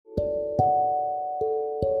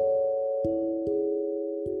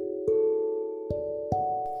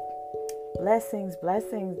Blessings,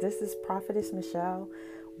 blessings. This is Prophetess Michelle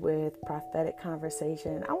with Prophetic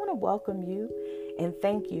Conversation. I want to welcome you and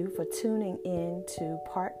thank you for tuning in to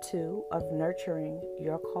part 2 of Nurturing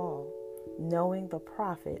Your Call, knowing the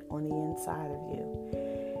prophet on the inside of you.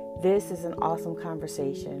 This is an awesome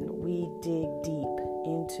conversation. We dig deep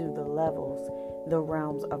into the levels, the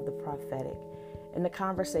realms of the prophetic, and the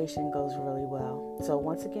conversation goes really well. So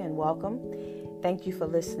once again, welcome. Thank you for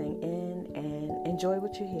listening in and enjoy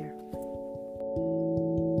what you hear.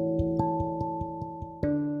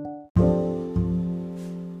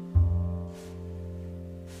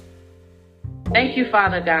 Thank you,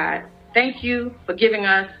 Father God. Thank you for giving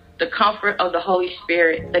us the comfort of the Holy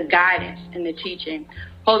Spirit, the guidance and the teaching.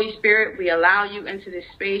 Holy Spirit, we allow you into this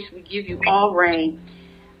space. We give you all reign.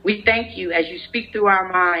 We thank you as you speak through our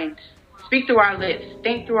minds, speak through our lips,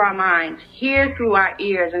 think through our minds, hear through our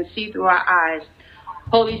ears, and see through our eyes.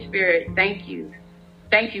 Holy Spirit, thank you.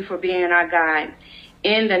 Thank you for being our guide.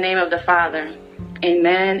 In the name of the Father,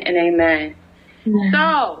 amen and amen.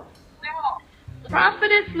 So,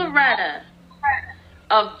 Prophetess Loretta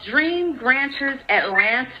of Dream Granters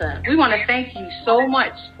Atlanta, we want to thank you so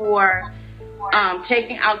much for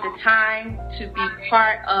taking out the time to be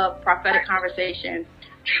part of Prophetic Conversation.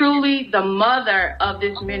 Truly the mother of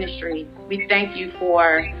this ministry. We thank you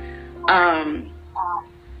for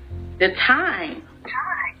the time,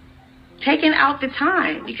 taking out the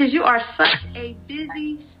time, because you are such a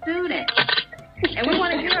busy student. And we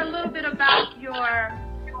want to hear a little bit about your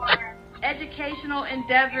educational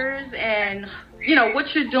endeavors and, you know,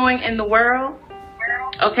 what you're doing in the world.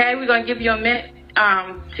 Okay, we're going to give you a minute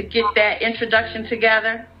to get that introduction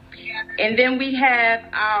together. And then we have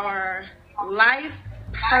our life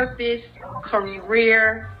purpose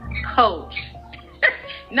career coach.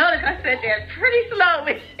 Notice I said that pretty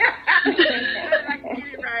slowly. I can get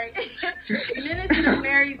it right. Minister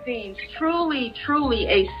Mary Deans, truly, truly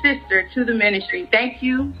a sister to the ministry. Thank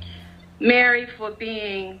you, Mary, for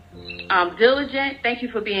being diligent. Thank you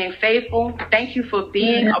for being faithful. Thank you for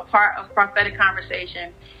being a part of Prophetic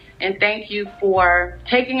Conversation. And thank you for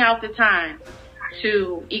taking out the time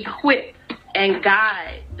to equip and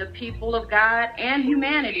guide the people of God and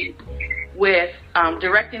humanity with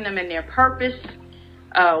directing them in their purpose,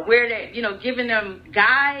 where they, giving them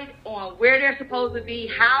guide on where they're supposed to be,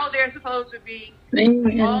 how they're supposed to be,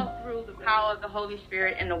 all through the power of the Holy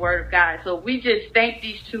Spirit and the Word of God. So we just thank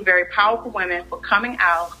these two very powerful women for coming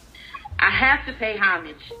out. I have to pay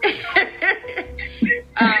homage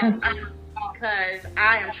because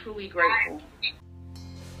I am truly grateful.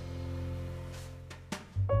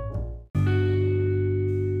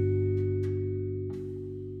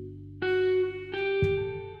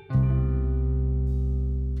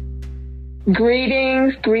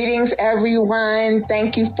 Greetings everyone.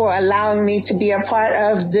 Thank you for allowing me to be a part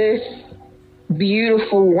of this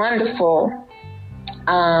beautiful, wonderful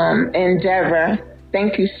endeavor.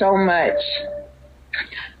 Thank you so much.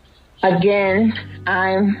 Again,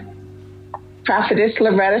 I'm Prophetess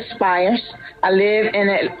Loretta Spires. I live in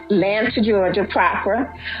Atlanta, Georgia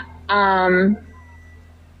proper. I'm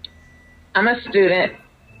a student.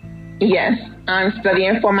 Yes, I'm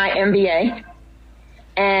studying for my MBA.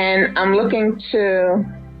 And I'm looking to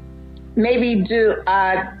maybe do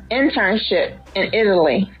an internship in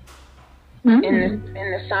Italy in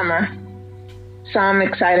the summer. So I'm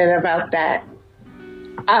excited about that.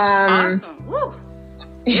 Awesome. Woo.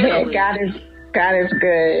 Yeah, God is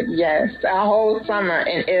good. Yes, a whole summer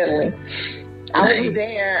in Italy. I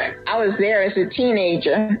was there as a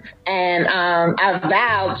teenager, and I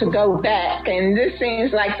vowed to go back. And this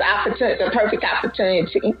seems like the perfect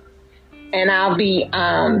opportunity. And I'll be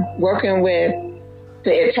working with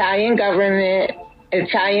the Italian government,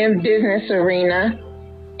 Italian business arena,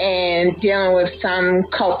 and dealing with some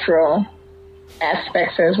cultural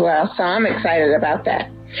aspects as well. So I'm excited about that.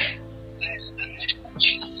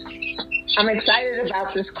 I'm excited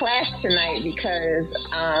about this class tonight because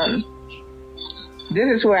this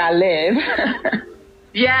is where I live.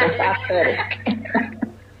 Yes. It's authentic.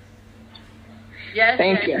 Yes.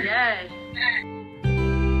 Thank you. Yes.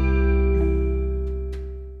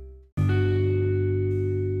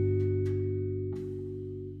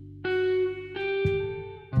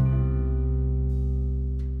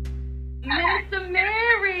 Minister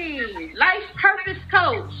Mary, life purpose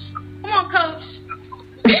coach. Come on, coach.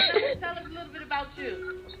 Tell us a little bit about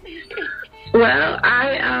you. Well,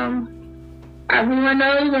 everyone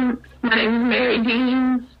knows my name is Mary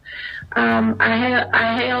Deans.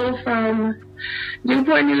 I hail from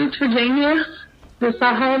Newport News, Virginia. This is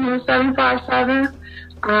our home on 757.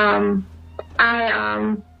 I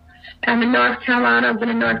am in North Carolina. I've been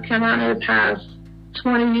in North Carolina the past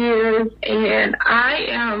 20 years, and I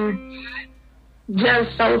am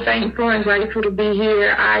just so thankful and grateful to be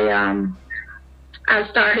here. I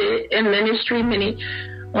started in ministry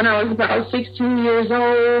when I was about 16 years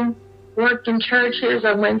old, worked in churches.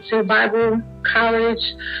 I went to Bible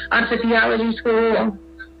college, to theology school,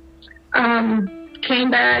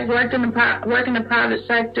 came back, worked in the private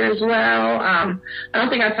sector as well. I don't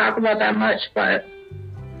think I talk about that much, but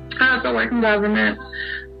I also work in government.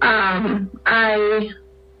 I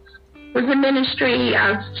was in ministry.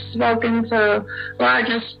 I've spoken to large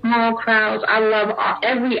and small crowds. I love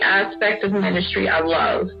every aspect of ministry. I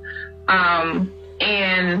love.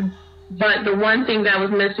 But the one thing that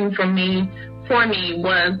was missing for me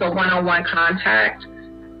was the one-on-one contact.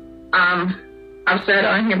 I've said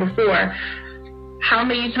on here before, how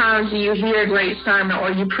many times do you hear a great sermon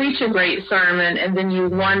or you preach a great sermon and then you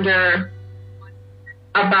wonder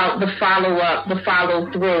about the follow-up, the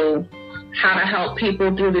follow-through, how to help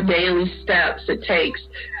people through the daily steps it takes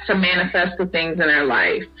to manifest the things in their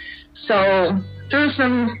life. So through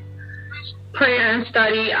some prayer and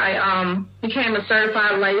study, I became a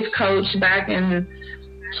certified life coach back in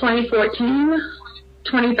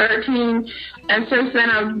 2013, and since then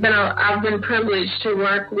I've been privileged to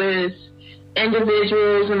work with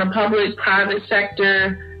individuals in the public, private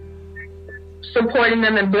sector, supporting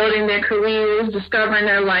them in building their careers, discovering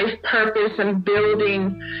their life purpose, and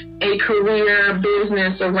building a career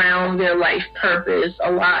business around their life purpose.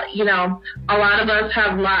 A lot of us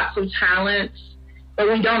have lots of talents, but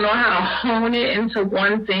we don't know how to hone it into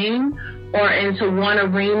one thing or into one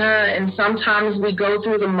arena, and sometimes we go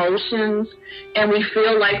through the motions and we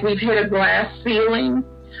feel like we've hit a glass ceiling.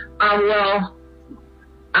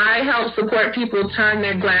 I help support people turn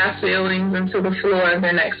their glass ceilings into the floor of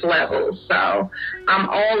their next level. So I'm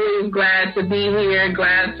always glad to be here,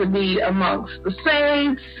 glad to be amongst the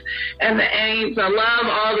saints and the ain'ts. I love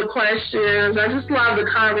all the questions. I just love the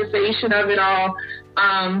conversation of it all.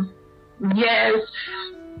 Yes,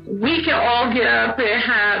 we can all get up and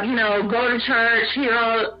have, go to church, hear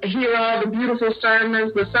all the beautiful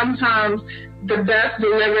sermons, but sometimes the best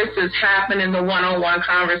deliverances happen in the one-on-one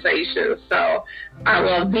conversations. So I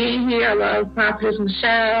love being here. I love Prophetess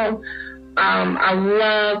Michelle. I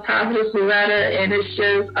love Prophetess Loretta, and it's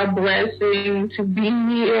just a blessing to be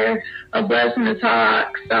here, a blessing to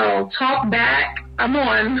talk. So talk back. I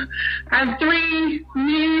have 3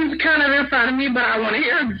 names kind of in front of me, but I want to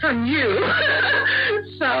hear from you.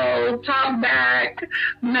 So talk back,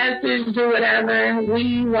 message, do whatever.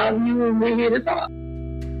 We love you and we're here to talk.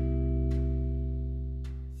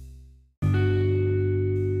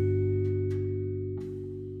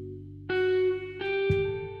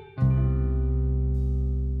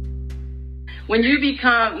 When you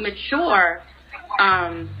become mature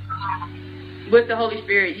with the Holy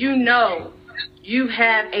Spirit, you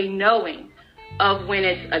have a knowing of when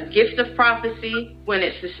it's a gift of prophecy, when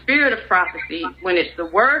it's the spirit of prophecy, when it's the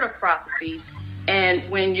word of prophecy, and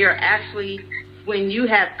when you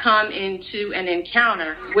have come into an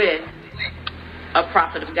encounter with a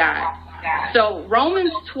prophet of God. So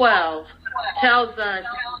Romans 12 tells us,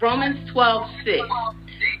 Romans 12:6,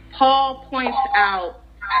 Paul points out,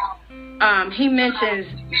 he mentions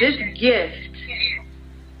this gift,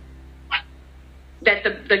 that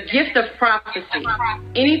the gift of prophecy,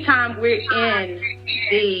 anytime we're in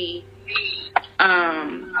the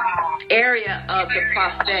area of the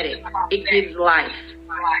prophetic, it gives life.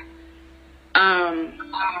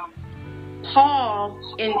 Paul,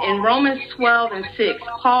 in Romans 12:6,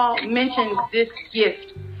 Paul mentions this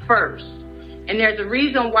gift first. And there's a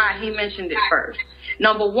reason why he mentioned it first.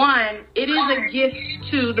 Number one, it is a gift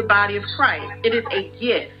to the body of Christ. It is a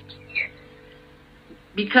gift.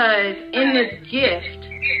 Because in this gift,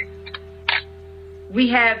 we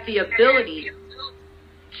have the ability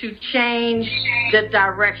to change the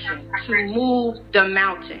direction, to move the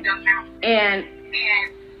mountain. And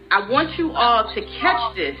I want you all to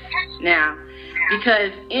catch this now,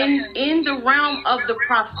 because in the realm of the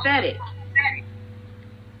prophetic,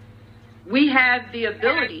 we have the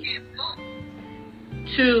ability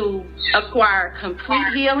to acquire complete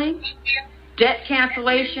healing, debt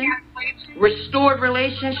cancellation, restored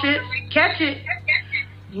relationships, catch it,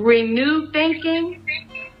 renewed thinking,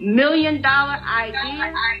 $1 million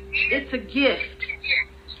ideas. It's a gift.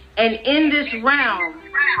 And in this realm,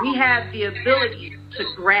 we have the ability to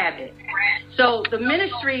grab it. So the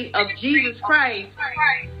ministry of Jesus Christ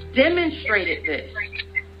demonstrated this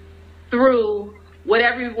through what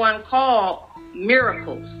everyone called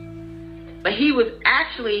miracles. But he was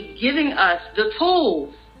actually giving us the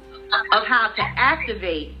tools of how to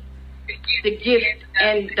activate the gift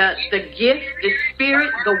and the gift, the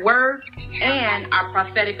spirit, the word, and our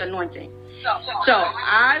prophetic anointing. So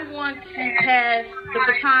I want to pass the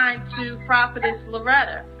baton to Prophetess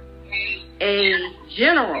Loretta, a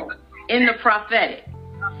general in the prophetic,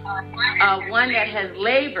 one that has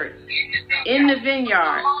labored in the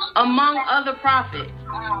vineyard among other prophets,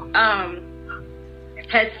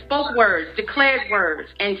 has spoke words, declared words,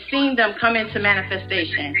 and seen them come into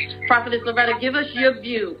manifestation. Prophetess Loretta, give us your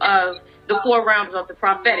view of the 4 realms of the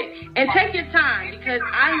prophetic. And take your time, because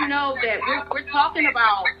I know that we're talking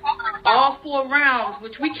about all 4 realms,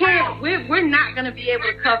 which we're not going to be able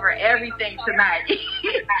to cover everything tonight.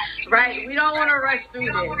 Right? We don't want to rush through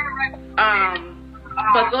this.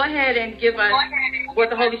 But go ahead and give us what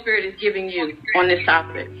the Holy Spirit is giving you on this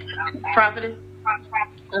topic. Prophetess?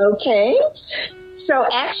 Okay. So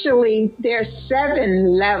actually, there's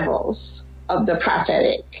 7 levels of the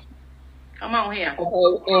prophetic. Come on here.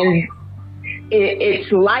 Okay, and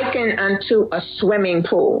it's likened unto a swimming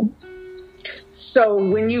pool. So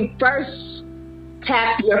when you first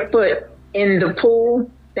tap your foot in the pool,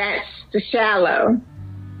 that's the shallow.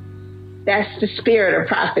 That's the spirit of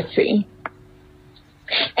prophecy.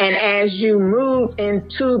 And as you move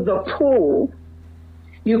into the pool,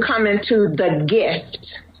 you come into the gift.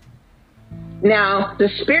 Now, the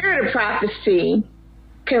spirit of prophecy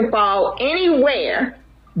can fall anywhere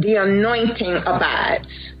the anointing abides.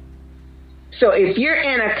 So if you're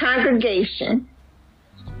in a congregation,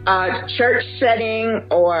 a church setting,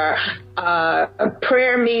 or a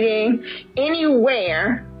prayer meeting,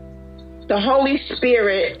 anywhere the Holy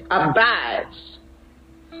Spirit abides,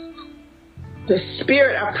 the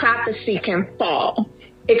spirit of prophecy can fall.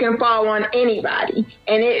 It can fall on anybody.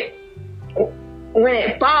 And when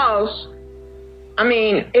it falls, I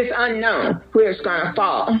mean, it's unknown where it's going to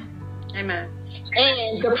fall. Amen.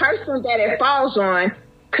 And the person that it falls on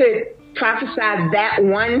could prophesy that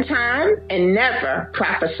one time and never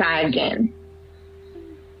prophesy again.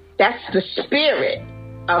 That's the spirit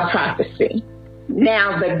of prophecy.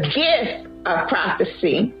 Now, the gift of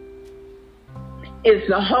prophecy is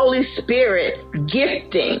the Holy Spirit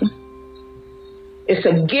gifting. It's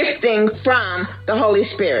a gifting from the Holy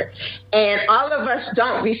Spirit. And all of us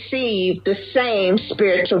don't receive the same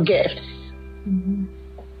spiritual gifts. Mm-hmm.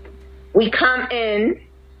 We come in,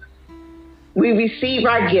 we receive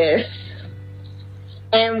our gifts,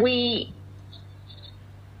 and the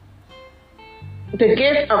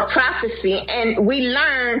gift of prophecy, and we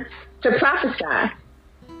learn to prophesy.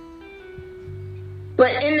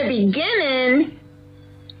 But in the beginning,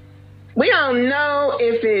 we don't know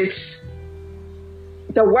if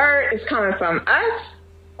the word is coming from us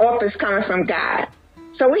or if it's coming from God.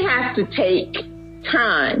 So we have to take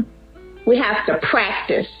time. We have to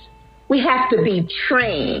practice. We have to be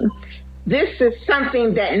trained. This is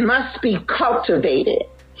something that must be cultivated.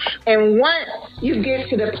 And once you get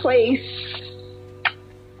to the place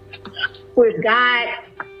where God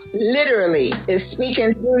literally is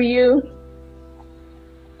speaking through you,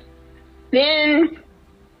 then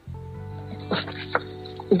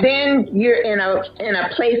you're in a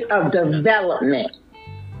place of development.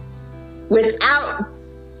 Without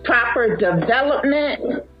proper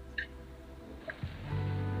development,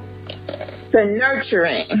 the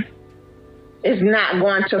nurturing is not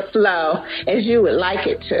going to flow as you would like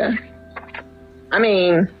it to. I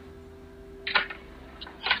mean,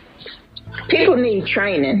 people need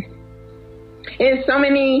training. There's so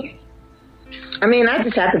many, I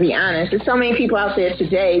just have to be honest. There's so many people out there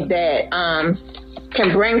today that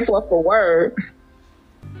can bring forth a word,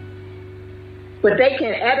 but they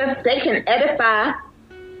can edify.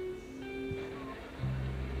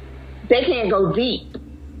 They can't go deep.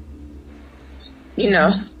 You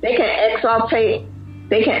know, they can exaltate,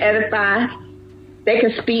 they can edify, they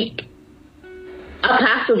can speak a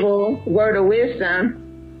possible word of wisdom,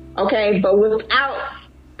 okay? But without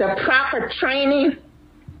the proper training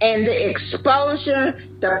and the exposure,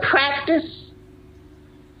 the practice,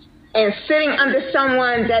 and sitting under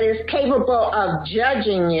someone that is capable of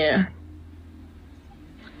judging you,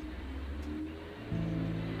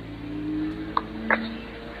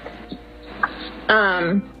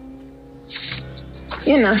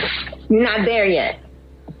 you're not there yet.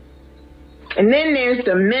 And then there's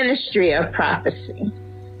the ministry of prophecy,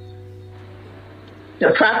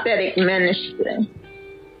 the prophetic ministry.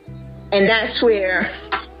 And that's where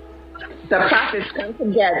the prophets come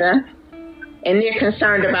together and they're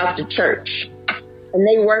concerned about the church. And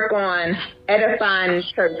they work on edifying the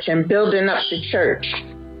church and building up the church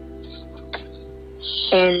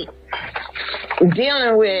and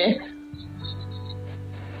dealing with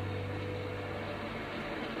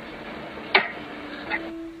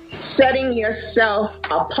setting yourself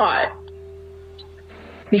apart.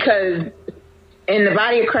 Because in the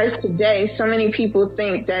body of Christ today, so many people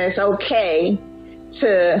think that it's okay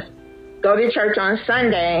to go to church on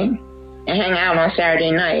Sunday and hang out on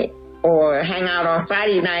Saturday night, or hang out on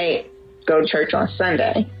Friday night, go to church on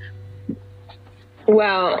Sunday.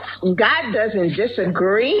 Well, God doesn't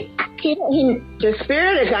disagree. The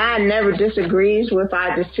Spirit of God never disagrees with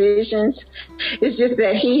our decisions. It's just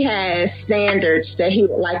that He has standards that He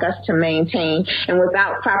would like us to maintain. And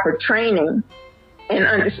without proper training and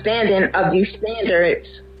understanding of these standards,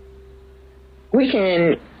 we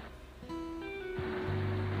can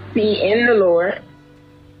be in the Lord,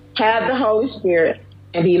 have the Holy Spirit,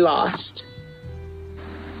 and be lost.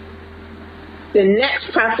 The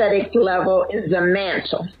next prophetic level is the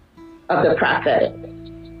mantle of the prophetic.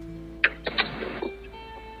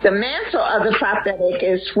 The mantle of the prophetic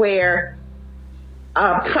is where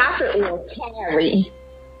a prophet will carry.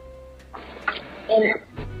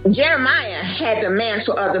 And Jeremiah had the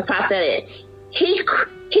mantle of the prophetic. He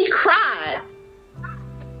cried.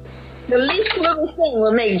 The least little thing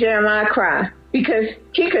will make Jeremiah cry, because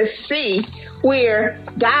he could see where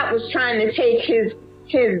God was trying to take his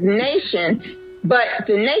nation, but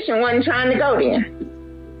the nation wasn't trying to go there.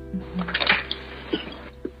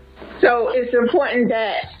 So it's important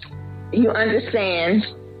that you understand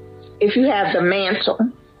if you have the mantle,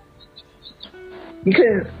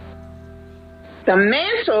 because the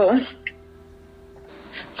mantle,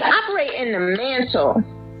 to operate in the mantle,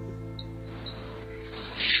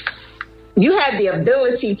 you have the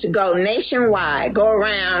ability to go nationwide, go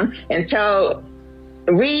around and tell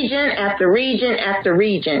region after region after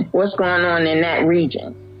region what's going on in that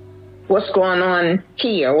region, what's going on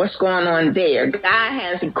here, what's going on there. God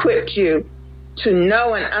has equipped you to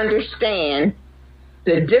know and understand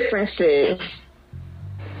the differences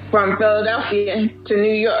from Philadelphia to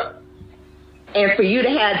New York, and for you to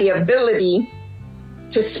have the ability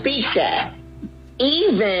to speak that.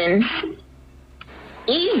 Even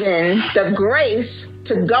the grace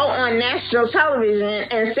to go on national television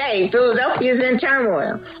and say Philadelphia is in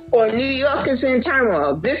turmoil, or New York is in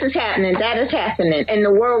turmoil. This is happening, that is happening, and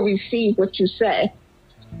the world receives what you say.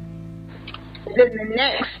 Then the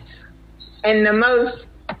next and the most,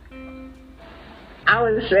 I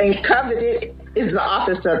would say, coveted is the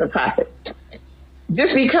office of the prophet.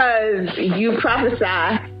 Just because you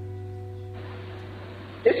prophesy,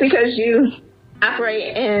 just because you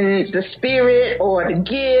operate in the spirit or the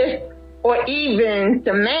gift or even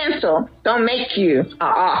the mantle, don't make you an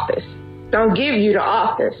office. Don't give you the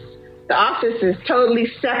office. The office is totally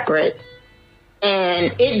separate,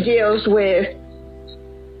 and it deals with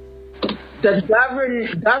the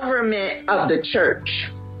government of the church.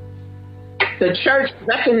 The church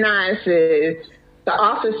recognizes the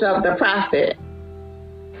office of the prophet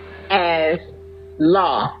as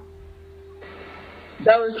law.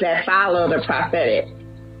 Those that follow the prophetic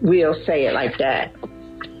will say it like that.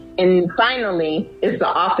 And finally is the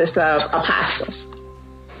office of apostles.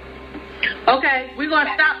 Okay, we're going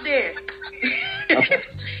to stop there. Okay.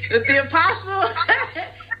 With the apostle,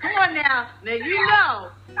 come on now. Now you know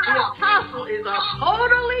the apostle is a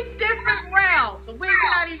totally different realm. So we're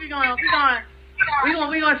not even going.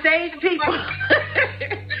 We're going to save people.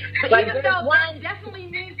 But like even though that definitely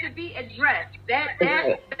needs to be addressed, that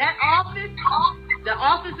office, the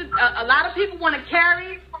office is, a lot of people want to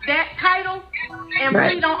carry that title and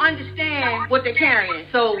really don't understand what they're carrying.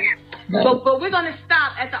 So, but we're going to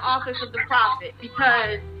stop at the office of the prophet,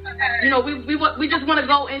 because we just want to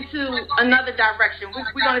go into another direction.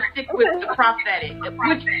 We're going to stick with the prophetic,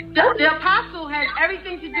 which the apostle has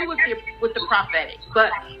everything to do with the prophetic,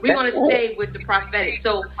 but we're going to stay with the prophetic.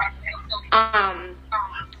 So,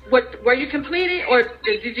 were you completed, or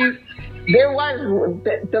did you? There was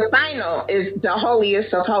the final is the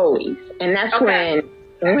holiest of holies, and that's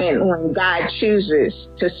when God chooses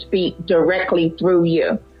to speak directly through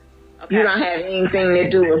you. Okay. You don't have anything to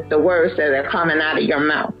do with the words that are coming out of your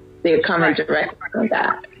mouth. They're coming directly from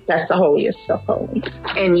God. That's the holiest of holies.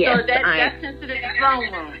 And yes, so that's considered the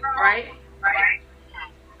throne room, right?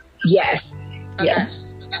 Yes. Okay. Yes.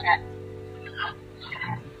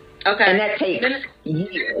 Okay. And that takes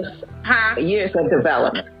years. Years of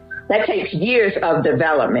development. That takes years of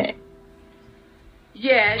development.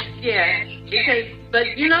 Yes. It takes, but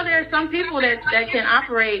there are some people that can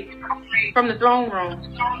operate from the throne room.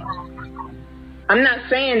 I'm not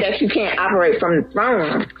saying that you can't operate from the throne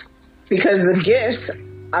room, because the gifts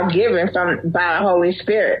are given by the Holy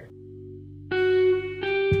Spirit.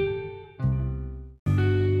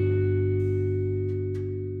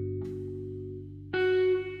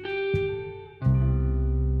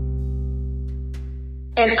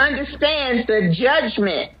 and understands the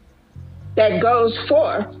judgment that goes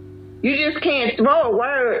forth. You just can't throw a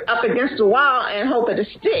word up against the wall and hope it'll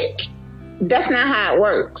stick. That's not how it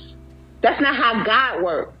works. That's not how God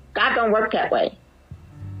works. God don't work that way.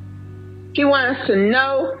 He wants us to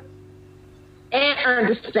know and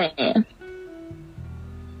understand.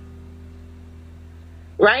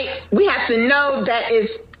 Right? We have to know that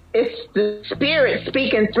it's the Spirit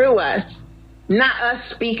speaking through us, not us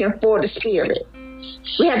speaking for the Spirit.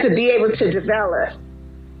 We have to be able to develop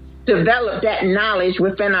that knowledge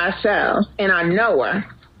within ourselves and our knower.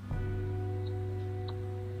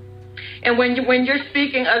 And when you're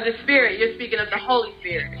speaking of the Spirit, you're speaking of the Holy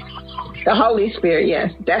Spirit. The Holy Spirit,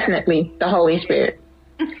 yes, definitely the Holy Spirit.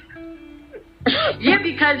 Yeah,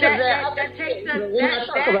 because that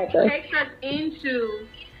takes us into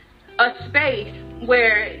a space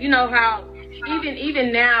where, you know, how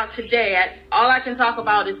even now today, all I can talk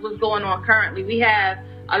about is what's going on currently. We have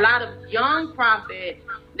a lot of young prophets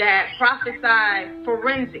that prophesy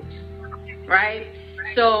forensics, right?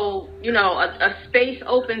 So, you know, a space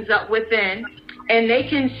opens up within, and they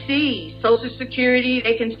can see Social Security,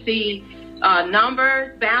 they can see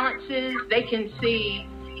numbers, balances, they can see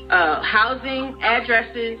housing,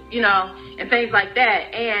 addresses, you know, and things like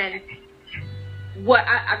that. And what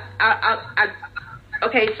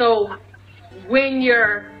okay, so when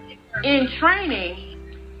you're in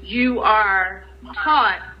training, you are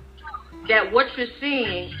taught that what you're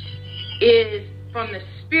seeing is from the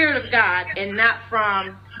Spirit of God and not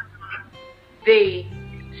from the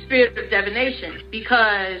spirit of divination,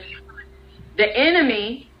 because the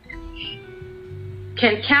enemy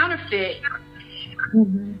can counterfeit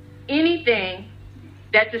anything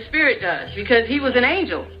that the Spirit does, because he was an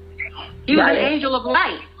angel. He was an angel of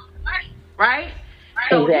light, right?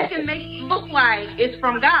 So he can make it look like it's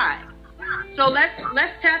from God. So let's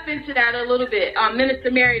tap into that a little bit.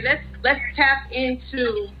 Minister Mary, let's tap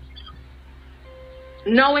into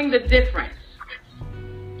knowing the difference.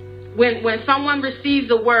 When someone receives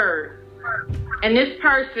a word and this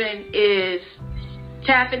person is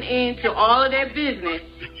tapping into all of their business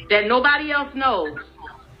that nobody else knows,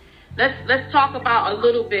 let's talk about a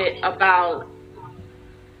little bit about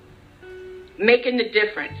making the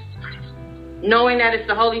difference, knowing that it's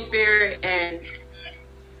the Holy Spirit. And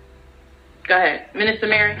go ahead, Minister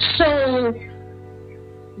Mary. So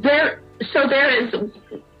there is,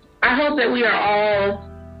 I hope that we are all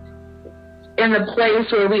in the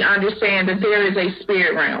place where we understand that there is a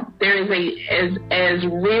spirit realm. There is as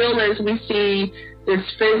real as we see this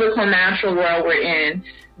physical, natural world we're in,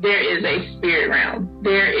 there is a spirit realm.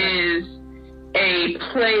 There is a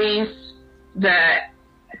place that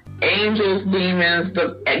angels, demons,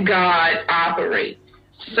 God operate.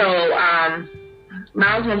 So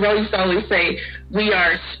Miles Monroe used to always say, we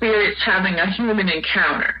are spirits having a human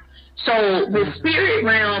encounter. So the spirit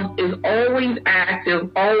realm is always active,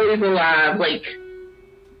 always alive. Like,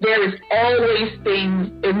 there is always things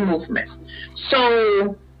in movement.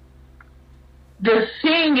 So the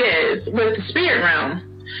thing is, with the spirit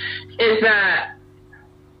realm, is that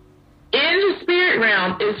in the spirit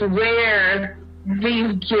realm is where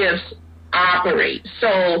these gifts operate.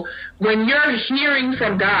 So when you're hearing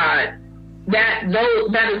from God, that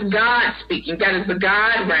is God speaking. That is the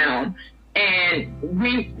God realm. And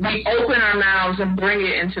we open our mouths and bring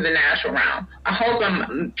it into the natural realm. I hope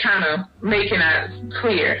I'm kind of making that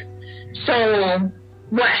clear. So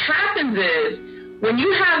what happens is, when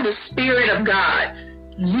you have the Spirit of God,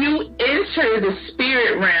 you enter the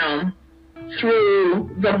spirit realm through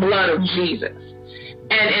the blood of Jesus.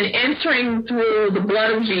 And in entering through the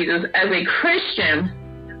blood of Jesus as a Christian,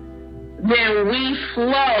 then we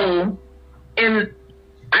flow in,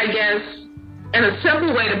 I guess, in a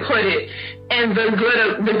simple way to put it, in the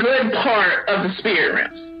good part of the spirit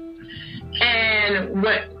realm. And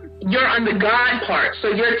you're on the God part, so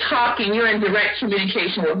you're in direct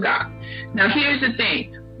communication with God. Now here's the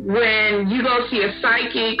thing. When you go see a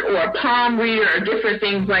psychic or a palm reader or different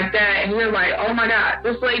things like that, and you're like, oh my God,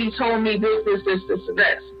 this lady told me this, and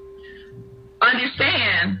this.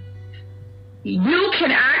 Understand, you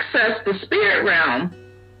can access the spirit realm,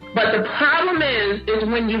 but the problem is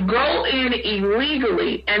when you go in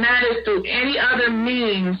illegally, and that is through any other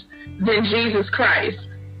means than Jesus Christ,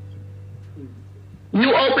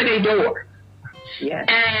 you open a door. Yes.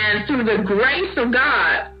 And through the grace of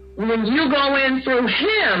God, when you go in through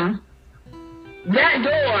Him, that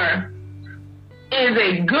door is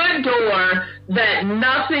a good door that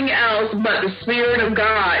nothing else but the Spirit of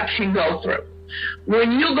God can go through.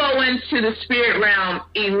 When you go into the spirit realm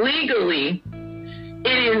illegally,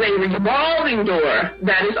 it is a revolving door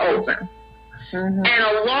that is open. Mm-hmm. And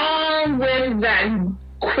along with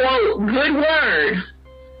quote, good word,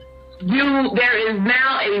 there is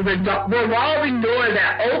now a revolving door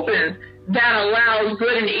that opens that allows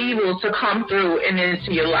good and evil to come through and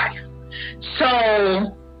into your life.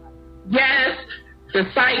 So, yes, the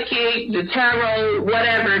psychic, the tarot,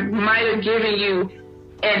 whatever, might have given you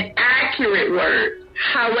an accurate word.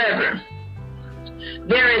 However,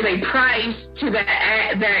 there is a price to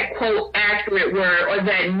that quote, accurate word, or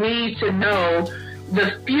that need to know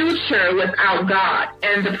the future without God.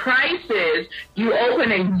 And the price is you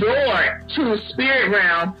open a door to the spirit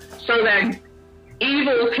realm so that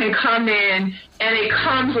evil can come in, and it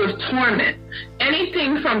comes with torment.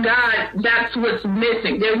 Anything from God, that's what's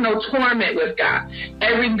missing. There's no torment with God.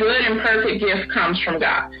 Every good and perfect gift comes from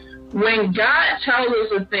God. When God tells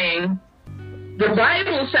us a thing, the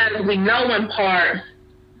Bible says we know in part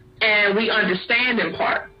and we understand in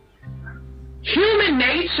part. Human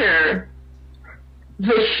nature,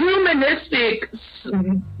 the humanistic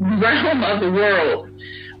realm of the world,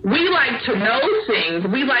 we like to know things.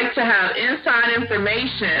 We like to have inside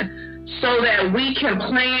information so that we can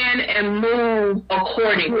plan and move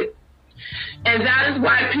accordingly. And that is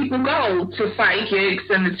why people go to psychics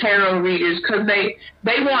and the tarot readers, because they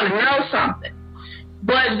want to know something.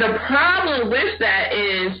 But the problem with that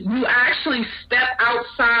is you actually step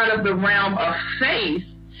outside of the realm of faith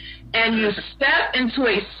and you step into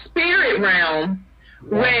a spirit realm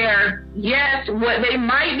where, yes, what they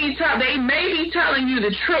may be telling you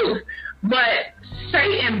the truth, but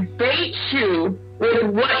Satan baits you with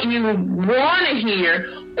what you want to hear,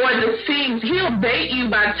 or the things. He'll bait you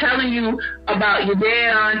by telling you about your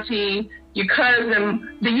dead auntie, your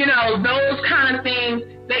cousin, those kind of things.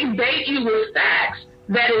 They bait you with facts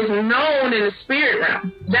that is known in the spirit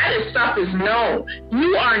realm. Stuff is known.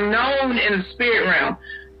 You are known in the spirit realm.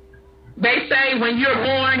 They say when you're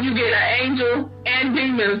born, you get an angel and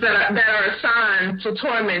demons that are assigned to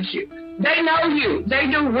torment you. They know you. They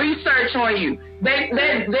do research on you. They're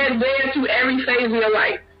there through every phase of your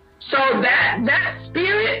life. So that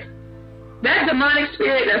spirit, that demonic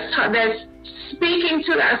spirit that's speaking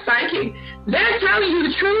to that psychic, they're telling you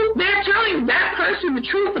the truth. They're telling that person the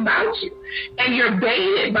truth about you. And you're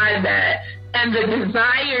baited by that and the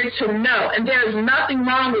desire to know. And there's nothing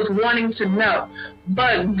wrong with wanting to know.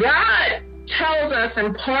 But God tells us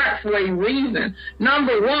in part for a reason.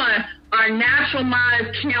 Number one, our natural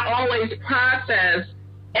minds can't always process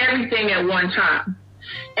everything at one time.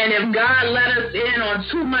 And if God let us in on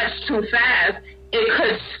too much too fast, it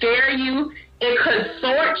could scare you. It could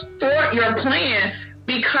thwart your plan,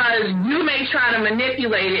 because you may try to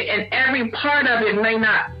manipulate it and every part of it may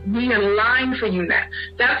not be in line for you now.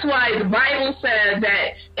 That's why the Bible says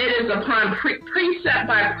that it is upon precept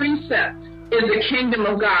by precept is the kingdom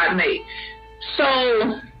of God made.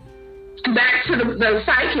 So back to the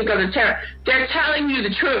psychic or the tarot, they're telling you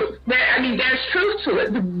the truth. There's truth to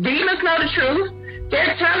it. The demons know the truth.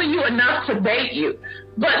 They're telling you enough to bait you.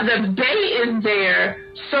 But the bait is there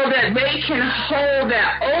so that they can hold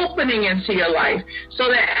that opening into your life, so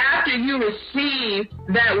that after you receive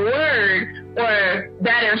that word or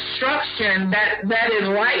that instruction, that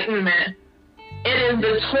enlightenment, it is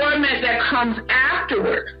the torment that comes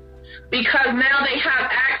afterward. Because now they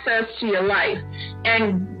have access to your life.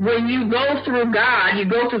 And when you go through God, you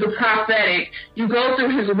go through the prophetic, you go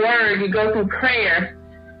through his word, you go through prayer,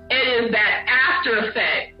 it is that after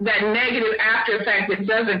effect, that negative after effect that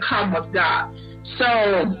doesn't come with God.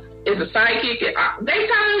 So is a psychic, they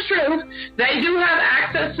tell the truth. They do have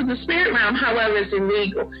access to the spirit realm, however, it's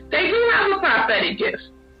illegal. They do have a prophetic gift,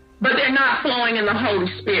 but they're not flowing in the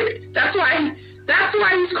Holy Spirit. That's why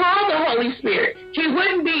he's called the Holy Spirit. He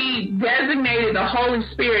wouldn't be designated the Holy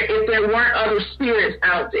Spirit if there weren't other spirits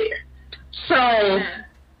out there. So,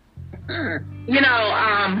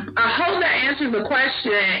 I hope that answers the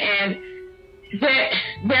question. And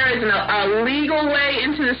there is a legal way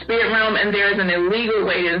into the spirit realm, and there is an illegal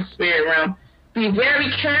way in the spirit realm. Be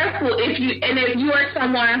very careful if you are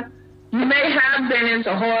someone, you may have been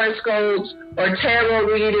into horoscopes or tarot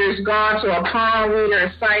readers, gone to a palm reader,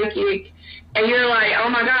 a psychic, and you're like, oh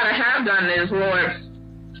my God, I have done this,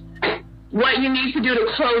 Lord. What you need to do to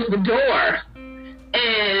close the door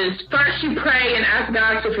is first you pray and ask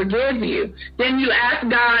God to forgive you. Then you ask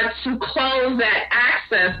God to close that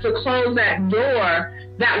access, to close that door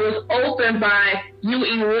that was opened by you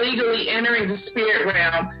illegally entering the spirit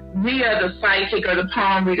realm via the psychic or the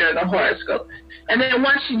palm reader or the horoscope. And then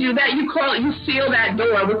once you do that, you seal that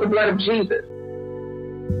door with the blood of Jesus.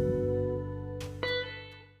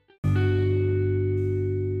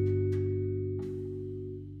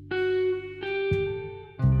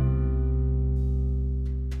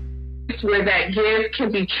 Where that gift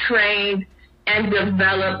can be trained and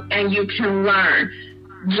develop and you can learn.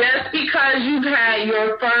 Just because you've had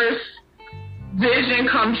your first vision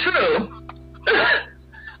come true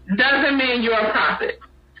doesn't mean you're a prophet.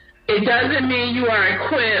 It doesn't mean you are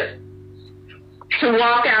equipped to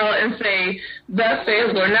walk out and say, thus says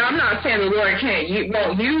the Lord. Now, I'm not saying the Lord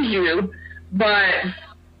won't use you, but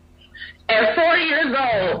at 4 years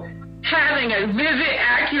old, having a vivid,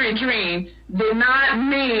 accurate dream did not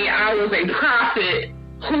mean I was a prophet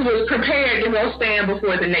who was prepared to go stand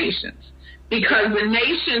before the nations, because the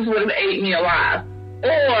nations would have ate me alive,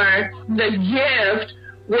 or the gift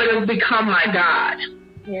would have become my God.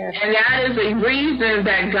 Yes. And that is a reason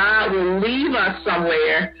that God will leave us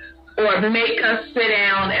somewhere or make us sit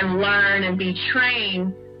down and learn and be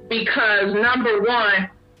trained, because, number one,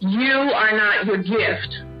 you are not your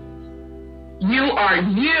gift. You are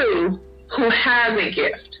you who has a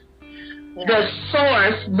gift. The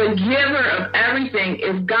source, the giver of everything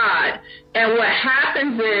is God. And what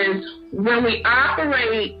happens is when we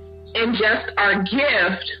operate in just our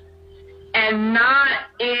gift and not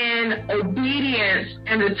in obedience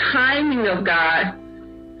and the timing of God,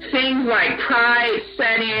 things like pride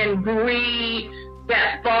set in, greed,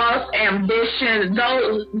 that false ambition,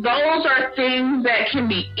 those are things that can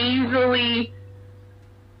be easily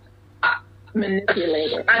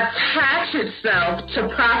manipulated, attach itself to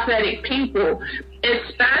prophetic people,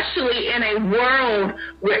 especially in a world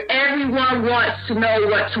where everyone wants to know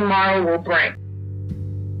what tomorrow will bring.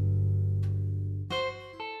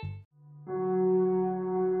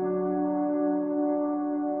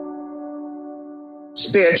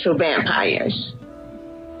 Spiritual vampires.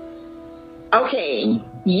 Okay,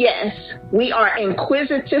 yes, we are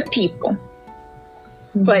inquisitive people,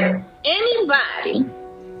 but anybody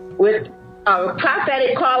with a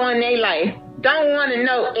prophetic call on their life don't want to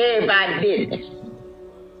know everybody's business.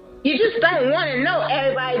 You just don't want to know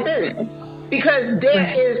everybody's business, because there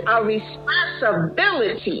is a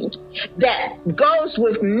responsibility that goes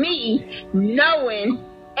with me knowing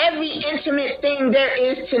every intimate thing there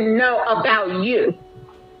is to know about you.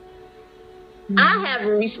 I have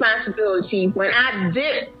a responsibility when I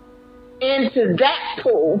dip into that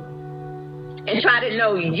pool and try to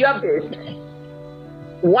know your business.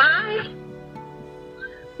 Why?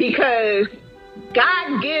 Because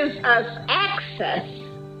God gives us access.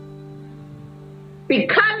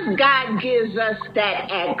 Because God gives us that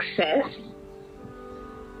access,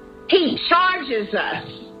 He charges us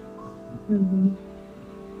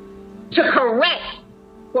to correct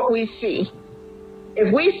what we see.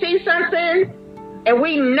 If we see something and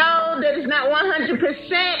we know that it's not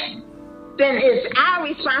 100%, then it's our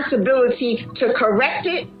responsibility to correct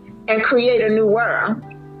it and create a new world.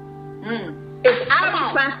 It's our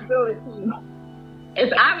responsibility.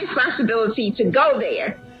 It's our responsibility to go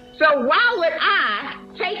there. So why would I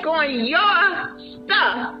take on your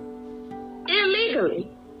stuff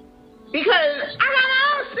illegally? Because I got my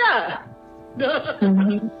own stuff.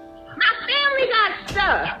 My family got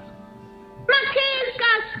stuff. My kids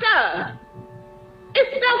got stuff. It's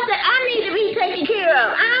stuff that I need to be taken care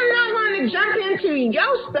of. I'm not going to jump into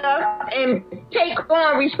your stuff and take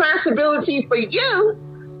on responsibility for you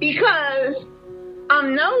because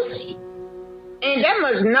I'm nosy. Ain't that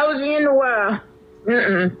much nosy in the world.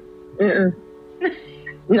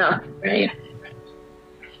 No.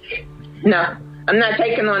 No. I'm not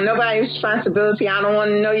taking on nobody's responsibility. I don't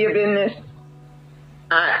want to know your business.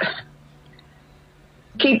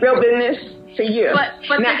 Keep your business to you.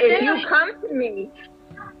 But now, if you come to me,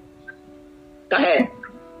 go ahead.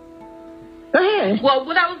 Well,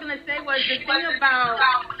 what I was going to say was the thing about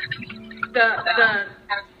the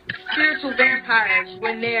spiritual vampires,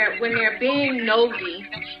 when they're being nosy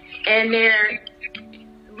and they're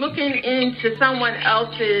looking into someone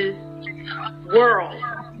else's world,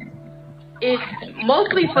 it's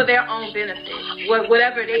mostly for their own benefit,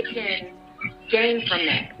 whatever they can gain from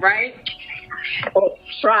that, right? Or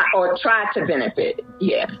try to benefit,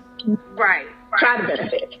 yeah. Right. Try to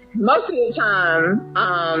benefit. Most of the time,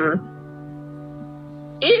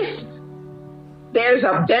 if there's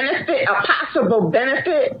a benefit, a possible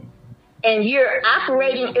benefit, and you're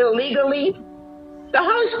operating illegally, the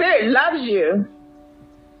Holy Spirit loves you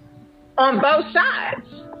on both sides.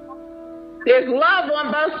 There's love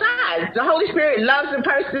on both sides. The Holy Spirit loves the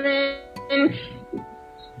person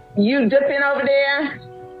you dipping over there,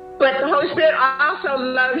 but the Holy Spirit also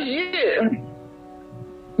loves you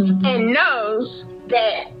and knows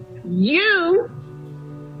that you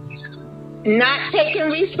not taking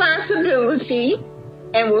responsibility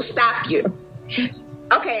and will stop you.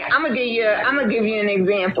 Okay, I'm gonna give you an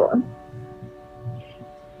example.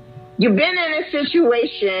 You've been in a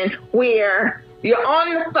situation where You're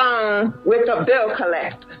on the phone with a bill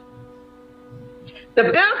collector. The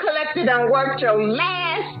bill collector done worked your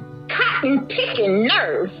last cotton-picking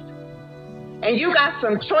nerve, and you got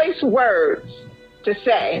some choice words to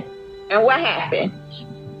say. And what happened?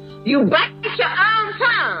 You bite your own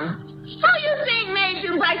tongue. Who you think made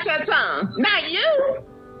you bite your tongue? Not you.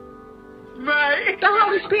 Right. The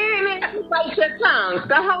Holy Spirit made you bite your tongue.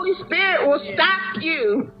 The Holy Spirit will stop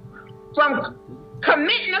you from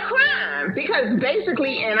committing a crime, because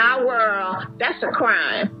basically in our world, that's a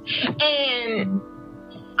crime. And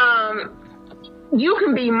you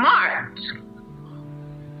can be marked.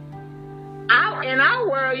 In our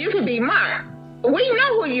world, you can be marked. We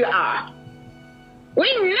know who you are. We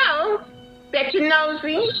know that you're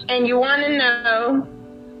nosy and you want to know,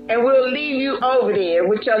 and we'll leave you over there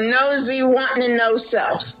with your nosy, wanting to know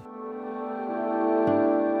self.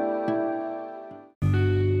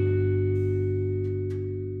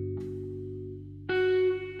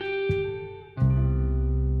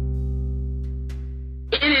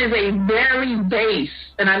 It is a very base,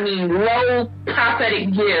 and I mean low,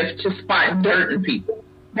 prophetic gift to spot dirt in people.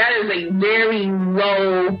 That is a very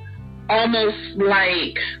low, almost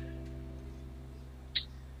like,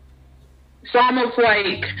 it's almost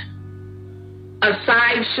like a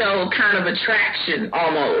sideshow kind of attraction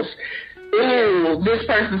almost. Ooh, this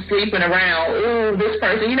person's sleeping around. Ooh, this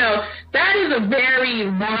person, you know, that is a very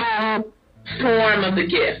low form of the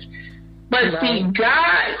gift. But right. See,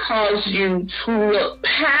 God calls you to look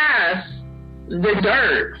past the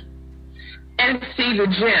dirt and see the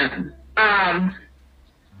gem.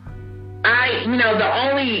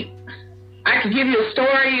 I could give you a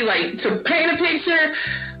story, like, to paint a picture.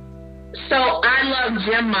 So I love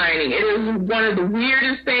gem mining. It is one of the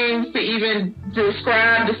weirdest things to even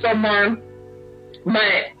describe to someone.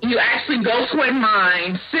 But you actually go to a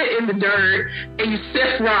mine, sit in the dirt, and you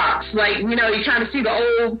sift rocks. Like, you know, you kind of see the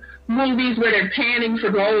old movies where they're panning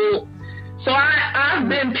for gold. So I've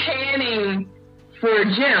been panning for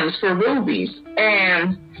gems, for rubies.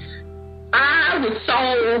 And I was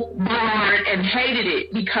so bored and hated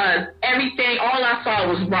it because all I saw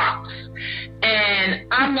was rocks. And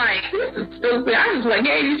I'm like, this is stupid. I was like,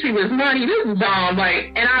 hey, these people is money. This is dumb.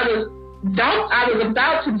 Like, and I was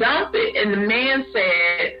about to dump it. And the man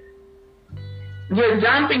said, you're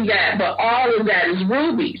dumping that, but all of that is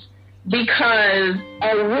rubies. Because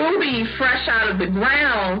a ruby fresh out of the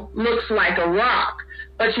ground looks like a rock.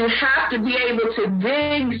 But you have to be able to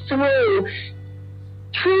dig through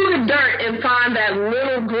the dirt and find that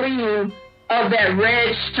little gleam of that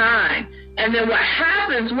red shine. And then what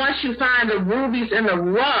happens once you find the rubies in the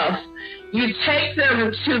rough, you take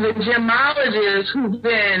them to the gemologist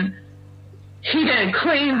he then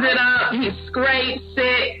cleans it up, he scrapes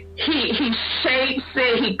it, he shapes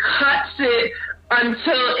it, he cuts it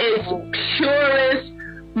until it's purest,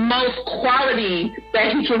 most quality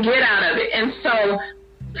that he can get out of it. And so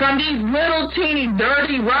from these little teeny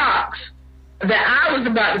dirty rocks that I was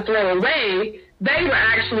about to throw away, they were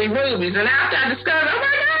actually rubies. And after I discovered, oh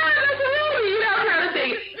my God, that's a ruby, you know, kind of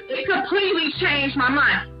thing, it completely changed my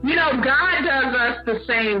mind. You know, God does us the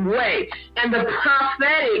same way. And the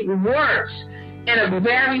prophetic works in a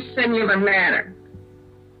very similar manner.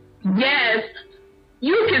 Yes,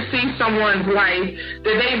 you can see someone's life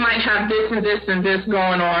that they might have this and this and this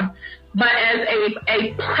going on. But as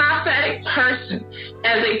a prophetic person,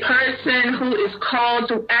 as a person who is called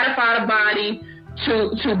to edify the body,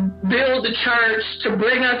 to build the church, to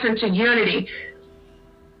bring us into unity,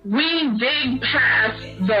 we dig past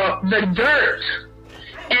the dirt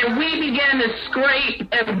and we begin to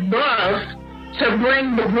scrape and buff to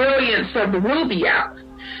bring the brilliance of the ruby out.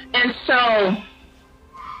 And so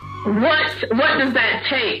what does that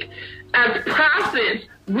take? As prophets,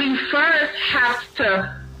 we first have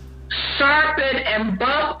to sharpen and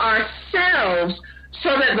buff ourselves so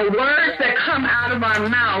that the words that come out of our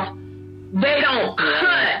mouth, they don't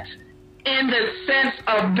cut in the sense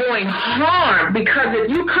of doing harm. Because if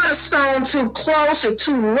you cut a stone too close or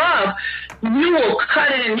too rough, you will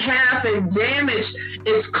cut it in half and damage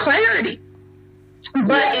its clarity.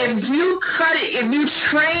 But if you cut it, if you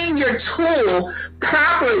train your tool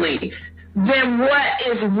properly, then what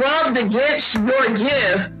is rubbed against your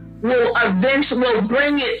gift will eventually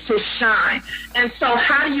bring it to shine. And so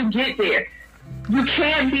how do you get there? You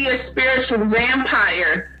can't be a spiritual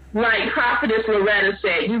vampire like Prophetess Loretta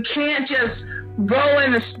said. You can't just go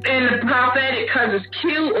in the prophetic because it's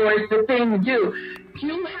cute or it's the thing to do.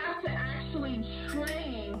 You have to actually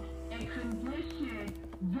train and condition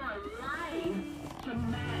your life to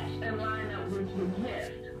match and line up with your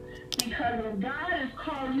gift. Because if God has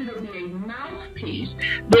called you to be a mouthpiece,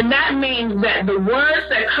 then that means that the words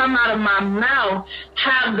that come out of my mouth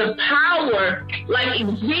have the power, like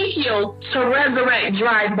Ezekiel, to resurrect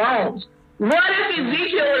dry bones. What if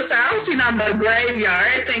Ezekiel was saying, I don't see nothing but a graveyard,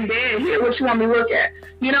 everything dead, here, what you want me to look at?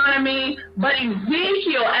 You know what I mean? But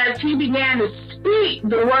Ezekiel, as he began to speak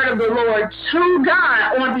the word of the Lord to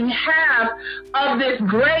God on behalf of this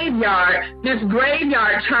graveyard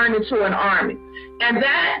turned into an army. And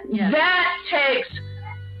that takes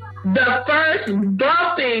the first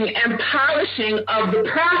buffing and polishing of the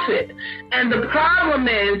prophet. And the problem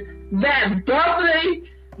is that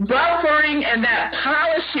buffering and that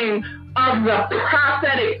polishing of the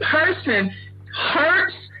prophetic person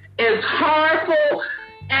hurts, is harmful,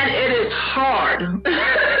 and it is hard.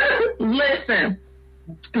 Listen,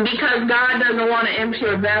 because God doesn't want an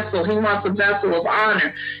impure vessel. He wants a vessel of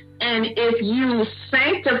honor. And if you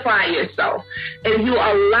sanctify yourself, if you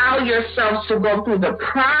allow yourself to go through the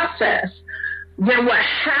process, then what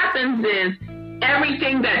happens is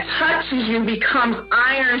everything that touches you becomes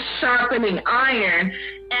iron sharpening iron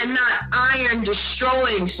and not iron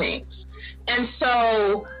destroying things. And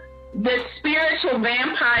so the spiritual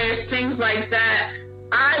vampires, things like that,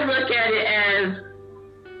 I look at it as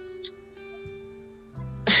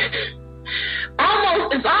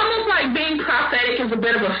it's almost like being prophetic is a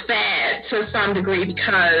bit of a fad to some degree,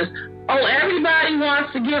 because everybody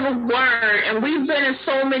wants to give a word, and we've been in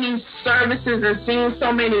so many services and seen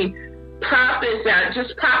so many prophets that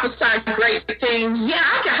just prophesy great things. Yeah,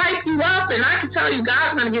 I can hype you up, and I can tell you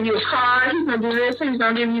God's going to give you a car, he's going to do this, he's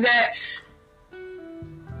going to give you that.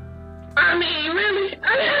 I mean, really?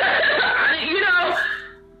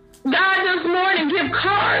 God does more than give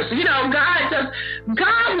cars.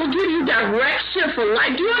 God will give you direction for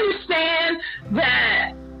life. Do you understand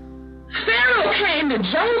that Pharaoh came to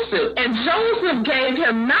Joseph, and Joseph gave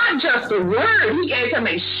him not just a word, he gave him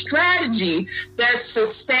a strategy that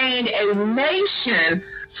sustained a nation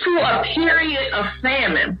through a period of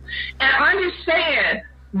famine. And understand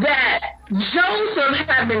that Joseph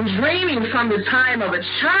had been dreaming from the time of a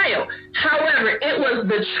child. However, it was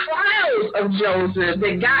the trials of Joseph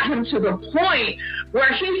that got him to the point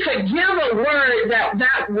where he could give a word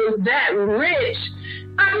that was that rich.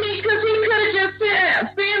 I mean, because he could have just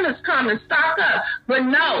said, famine's coming, stock up. But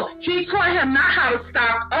no, he taught him not how to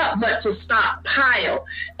stock up, but to stockpile.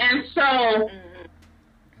 And so,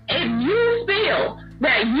 if you feel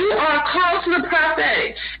that you are called to the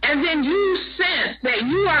prophetic, and then you sense that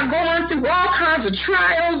you are going through all kinds of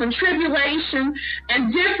trials and tribulation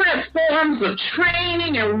and different forms of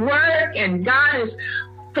training and work, and God is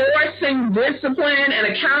forcing discipline and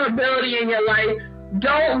accountability in your life,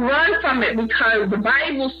 don't run from it, because the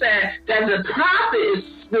Bible said that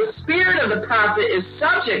the spirit of the prophet is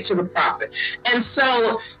subject to the prophet. And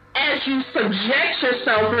so as you subject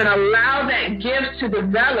yourself and allow that gift to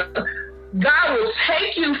develop, God will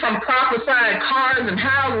take you from prophesying cars and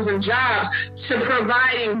houses and jobs to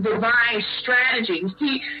providing divine strategies.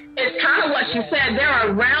 See, it's kind of what you said. There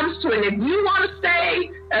are realms to it. If you want to stay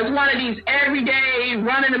as one of these everyday,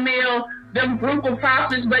 run-of-the-mill, them group of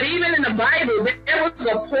prophets, but even in the Bible, there was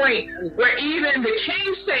a point where even the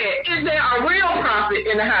king said, is there a real prophet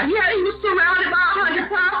in the house? Yeah, he was surrounded by 100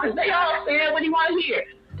 prophets. They all said what he wanted to hear.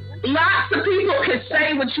 Lots of people can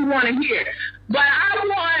say what you want to hear. But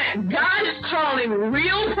God is calling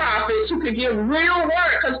real prophets who could give real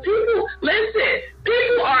word. Because people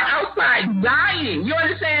are outside dying. You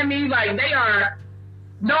understand me? Like they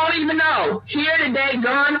don't even know. Here today,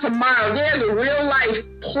 gone tomorrow. There's a real life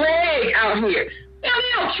plague out here.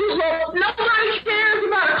 Nobody cares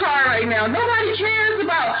about a car right now. Nobody cares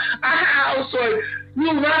about a house, or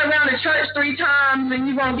you run around the church 3 times and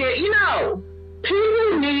you're going to get,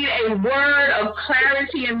 people need a word of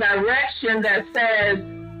clarity and direction that says,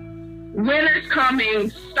 winter's coming,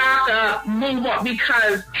 stock up, move on,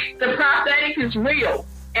 because the prophetic is real.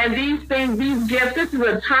 And these things, these gifts, this is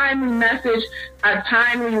a timely message, a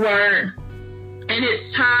timely word. And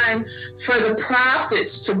it's time for the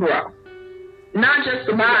prophets to grow. Not just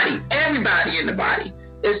the body, everybody in the body.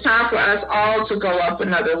 It's time for us all to go up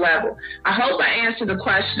another level. I hope I answered the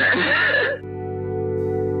question.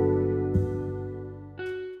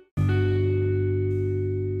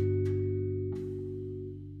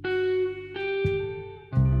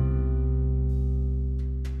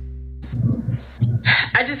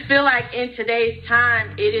 I just feel like in today's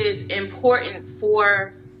time, it is important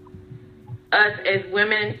for us as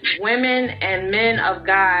women and men of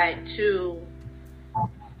God to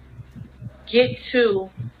get to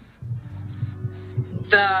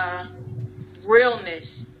the realness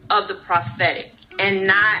of the prophetic and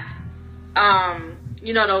not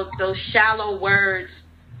those shallow words,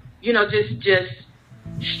 just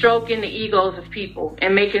stroking the egos of people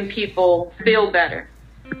and making people feel better.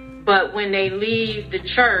 But when they leave the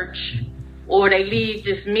church or they leave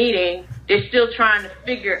this meeting, they're still trying to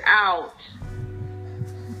figure out,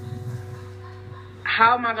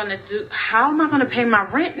 how am I going to pay my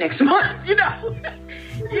rent next month? I got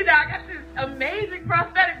this amazing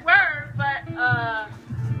prophetic word, but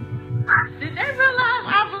did they realize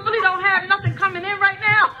I really don't have nothing coming in right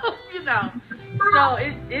now? So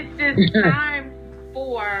it's just time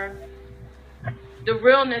for the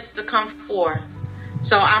realness to come forth.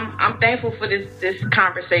 So I'm thankful for this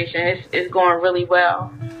conversation. It's going really well.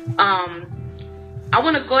 I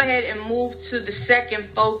want to go ahead and move to the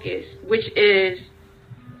second focus, which is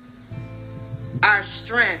our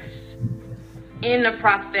strengths in the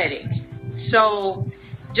prophetic. So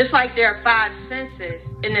just like there are 5 senses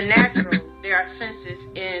in the natural, there are senses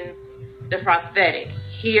in the prophetic: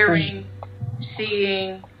 hearing,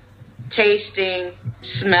 seeing, tasting,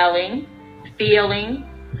 smelling, feeling.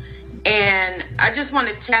 And I just want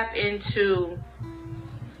to tap into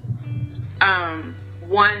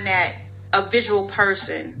one that a visual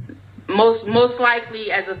person, most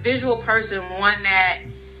likely as a visual person, one that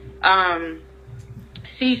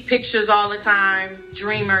sees pictures all the time,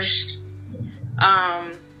 dreamers. A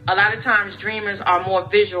lot of times dreamers are more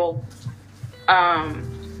visual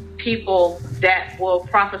people that will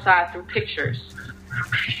prophesy through pictures.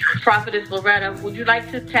 Prophetess Loretta, would you like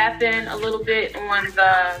to tap in a little bit on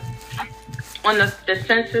the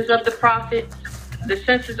senses of the prophet, the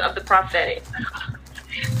senses of the prophetic?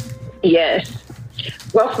 Yes.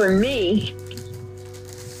 Well, for me,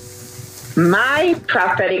 my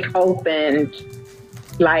prophetic opened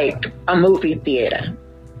like a movie theater.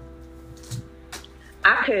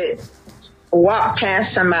 I could walk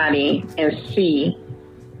past somebody and see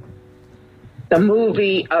the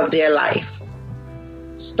movie of their life,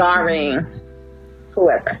 starring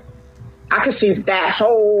whoever. I could see that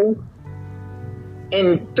whole,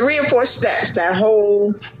 in 3 or 4 steps, that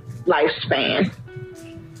whole lifespan.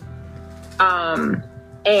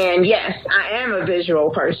 And yes, I am a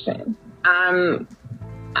visual person. I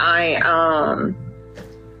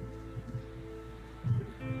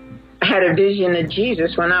had a vision of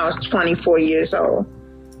Jesus when I was 24 years old.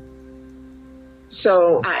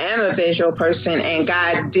 So I am a visual person, and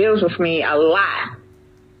God deals with me a lot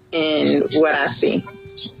in what I see.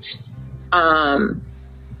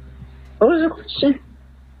 What was the question?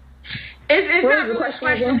 It's not really a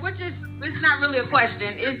question. It's not really a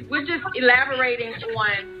question. We're just elaborating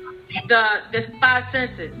on the 5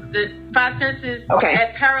 senses. The 5 senses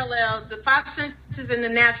that parallels, the 5 senses in the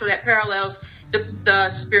natural that parallels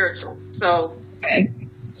the spiritual. So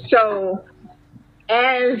So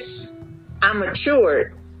as I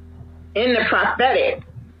matured in the prophetic,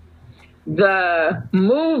 the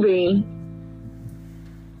movie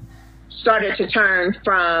started to turn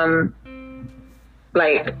from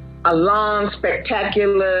like a long,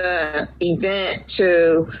 spectacular event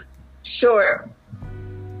to short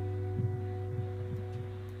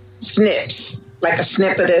snips, like a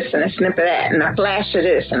snip of this and a snip of that and a flash of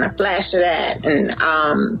this and a flash of that. And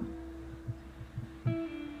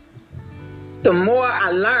the more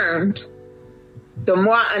I learned, the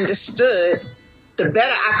more I understood, the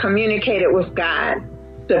better I communicated with God,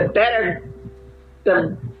 the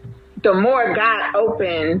more God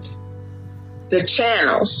opened the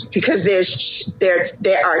channels, because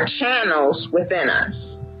there are channels within us.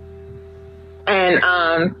 And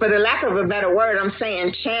for the lack of a better word, I'm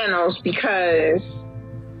saying channels because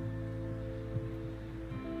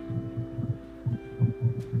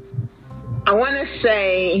I want to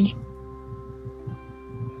say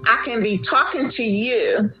I can be talking to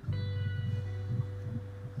you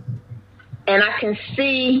and I can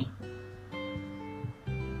see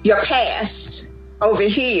your past over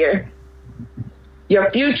here, your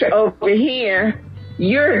future over here.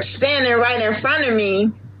 You're standing right in front of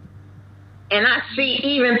me, and I see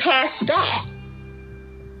even past that.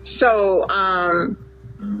 So I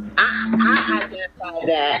identify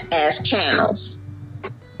that as channels,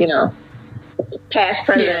 past,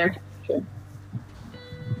 present, and future.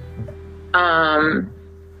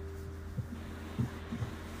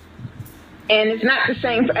 And it's not the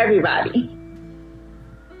same for everybody.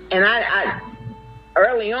 And I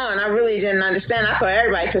early on, I really didn't understand. I thought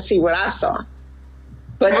everybody could see what I saw.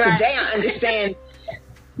 But today I understand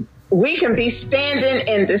we can be standing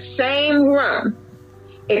in the same room,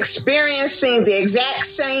 experiencing the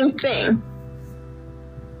exact same thing.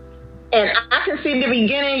 And I can see the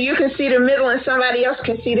beginning, you can see the middle, and somebody else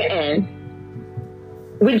can see the end.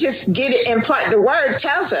 we just get it in part. The word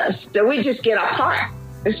tells us that we just get a part.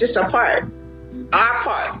 It's just a part. Our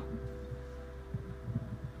part.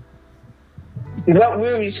 What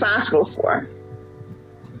we're responsible for.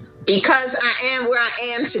 Because I am where I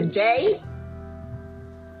am today,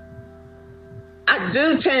 I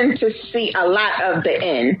do tend to see a lot of the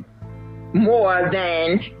end more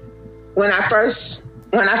than when I first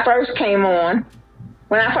came on.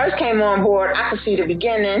 When I first came on board, I could see the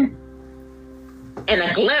beginning and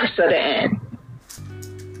a glimpse of the end.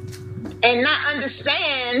 And not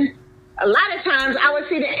understand, a lot of times I would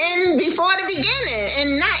see the end before the beginning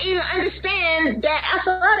and not even understand that I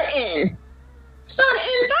saw the end. Saw the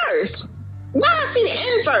end first. Why I see the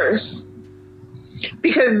end first?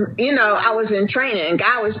 Because, I was in training and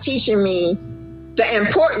God was teaching me the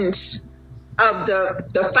importance of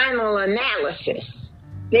the final analysis.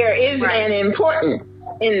 There is an importance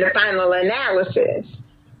in the final analysis.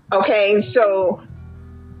 Okay, so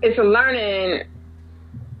it's a learning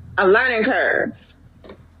curve.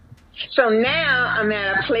 So now I'm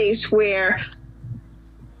at a place where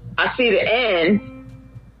I see the end,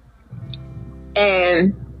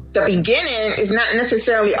 and the beginning is not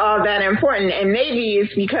necessarily all that important, and maybe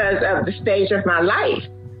it's because of the stage of my life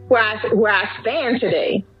where I stand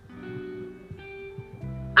today.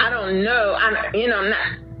 I don't know. I'm not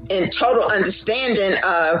in total understanding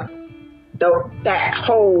of that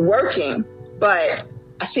whole working, but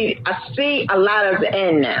I see a lot of the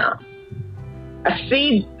end now. I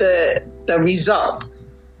see the result,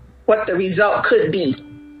 what the result could be.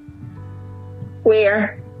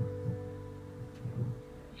 Where,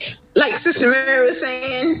 like Sister Mary was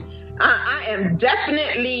saying, I am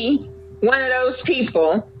definitely one of those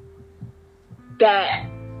people that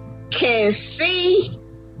can see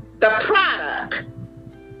the product,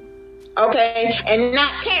 okay, and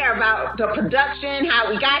not care about the production, how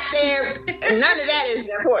we got there. None of that is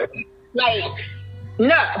important. Like,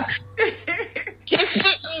 no. Just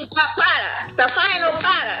get me the product, the final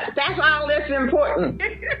product. That's all that's important,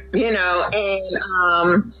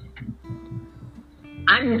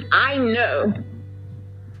 and I know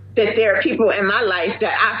that there are people in my life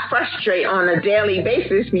that I frustrate on a daily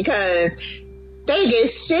basis because they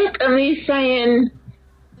get sick of me saying,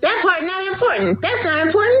 that part not important. That's not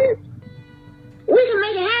important. We can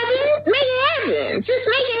make it happen. Make it happen. Just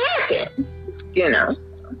make it happen.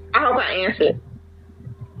 I hope I answered.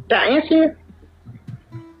 Did I answer?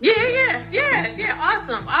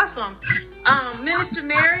 Yeah. Awesome. Minister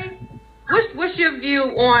Mary, what's your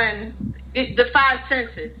view on the five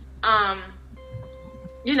senses?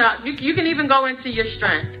 You can even go into your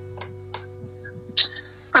strength.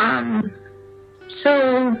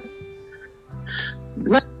 So,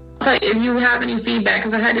 if you have any feedback,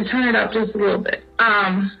 because I had to turn it up just a little bit.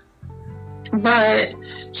 I'm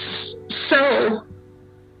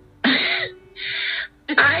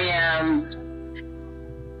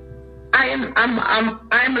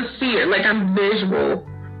a seer, like I'm visual.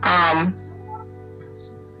 I'm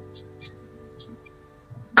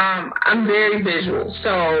very visual.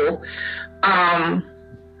 So,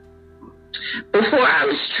 before I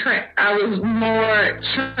was more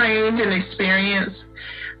trained and experienced.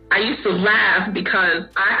 I used to laugh because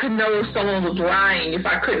I could know if someone was lying if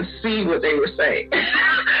I couldn't see what they were saying.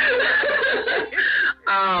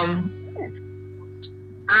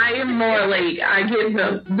 I am more like, I get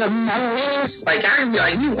the most, like, I can be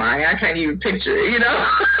like, you lying, I can't even picture it,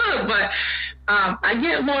 but I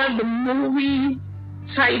get more of the movie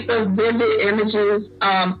type of vivid images.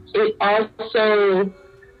 It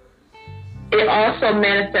also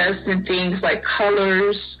manifests in things like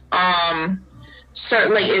colors,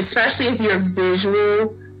 certainly, especially if you're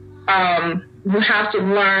visual, you have to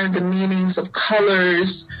learn the meanings of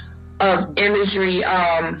colors, of imagery.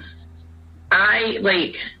 Have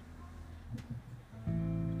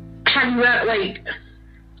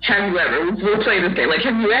you ever, we'll play this game,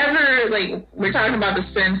 have you ever, we're talking about the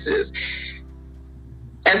senses.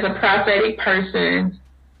 As a prophetic person,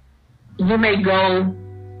 you may go,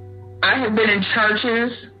 I have been in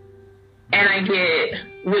churches and I get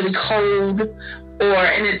really cold,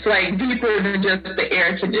 and it's deeper than just the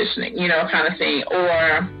air conditioning, kind of thing.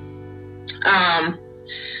 Or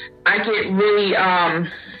I get really, I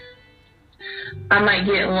might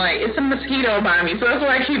get it's a mosquito by me, so that's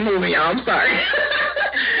why I keep moving, y'all. I'm sorry.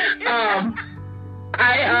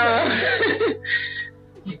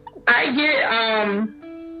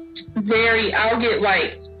 I'll get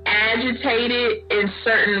agitated in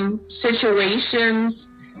certain situations,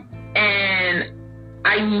 and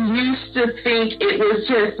I used to think it was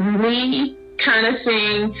just me kind of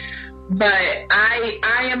thing, but I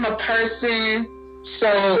am a person,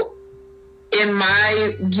 so in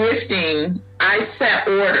my gifting, I set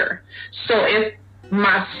order. So if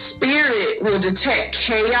my spirit will detect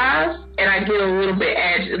chaos and I get a little bit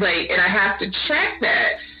agitated, and I have to check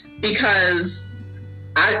that because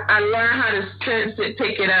I learn how to sense it,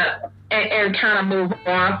 pick it up, and kind of move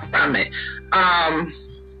on from it.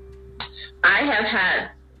 I have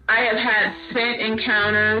had scent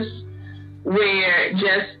encounters where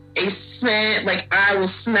just a scent, like I've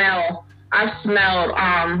smelled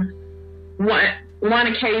one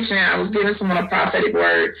occasion I was giving someone a prophetic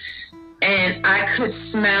word and I could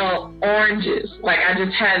smell oranges. Like I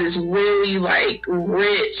just had this really like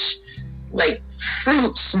rich, like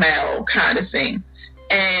fruit smell kind of thing.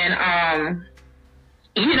 And,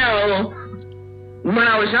 you know, when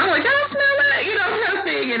I was young, like, I don't smell that, you know, kind of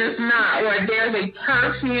thing, and it's not. Or there's a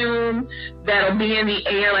perfume that'll be in the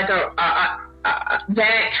air, like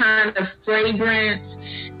that kind of fragrance,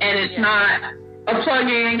 and it's not a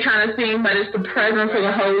plug-in kind of thing, but it's the presence of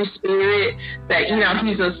the Holy Spirit that, you know,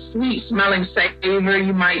 he's a sweet-smelling Savior.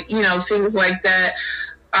 You might, you know, things like that.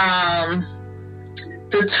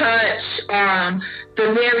 The touch,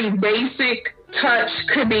 the very basic touch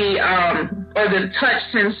could be, or the touch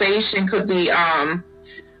sensation could be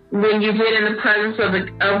when you get in the presence of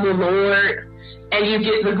the Lord and you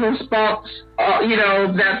get the goosebumps. You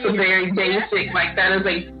know, that's a very basic, like that is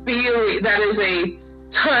a feeling, that is a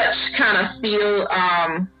touch kind of feel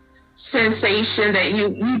sensation that you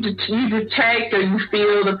detect or you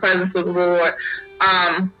feel the presence of the Lord.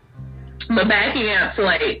 But backing up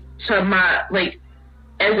to to my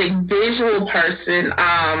as a visual person,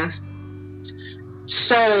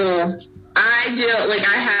 so I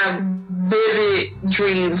have vivid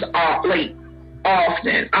dreams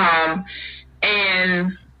often.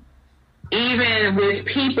 And even with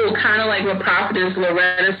people, kind of like what Prophetess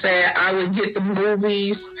Loretta said, I would get the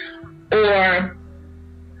movies, or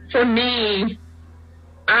for me,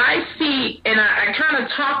 I see, and I kind of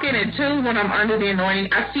talk in it too when I'm under the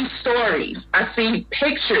anointing, I see stories. I see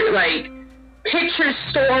picture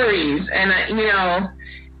stories, and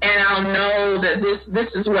and I'll know that this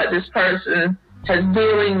is what this person is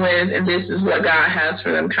dealing with, and this is what God has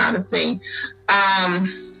for them, kind of thing.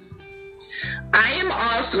 I am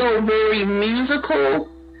also very musical,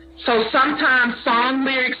 so sometimes song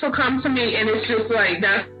lyrics will come to me, and it's just like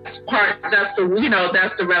that's the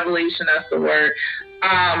revelation, that's the word.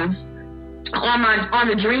 On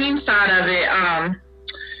the dream side of it,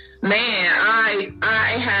 man,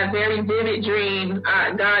 I have very vivid dreams.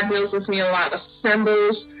 God deals with me a lot of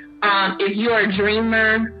symbols. If you're a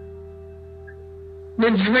dreamer,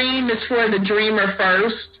 the dream is for the dreamer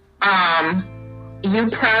first. You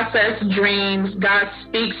process dreams. God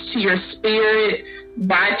speaks to your spirit,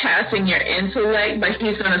 bypassing your intellect, but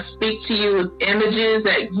he's going to speak to you with images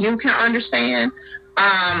that you can understand.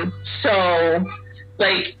 So,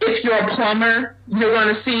 if you're a plumber, you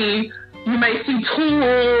may see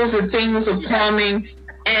tools and things of plumbing,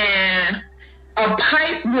 and a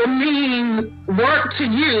pipe will mean work to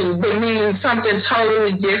you, but mean something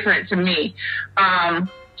totally different to me.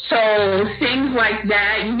 So things like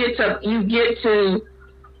that, you get to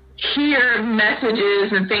hear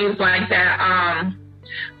messages and things like that.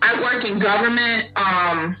 I work in government.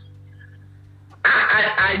 I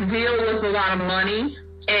deal with a lot of money,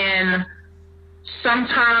 and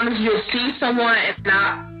sometimes you'll see someone, and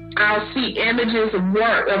I'll see images of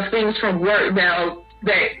work, of things from work that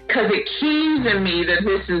because it keys in me that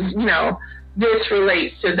this is, this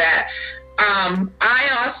relates to that. I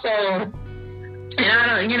also, and I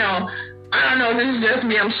don't know if this is just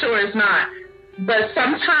me, I'm sure it's not, but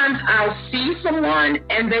sometimes I'll see someone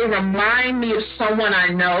and they remind me of someone I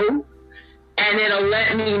know, and it'll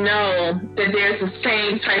let me know that there's the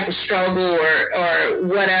same type of struggle or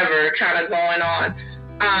whatever kind of going on.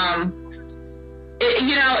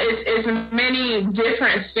 It's many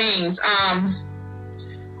different things.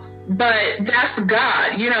 But that's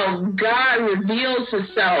God. God reveals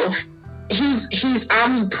himself. He's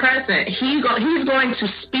omnipresent. He's going to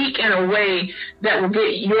speak in a way that will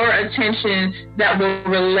get your attention, that will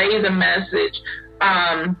relay the message.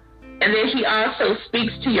 And then he also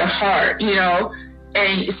speaks to your heart,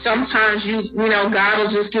 and sometimes God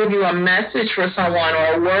will just give you a message for someone,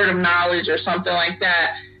 or a word of knowledge or something like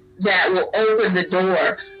that will open the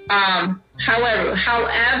door.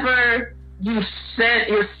 However your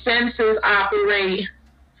senses operate.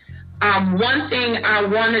 One thing I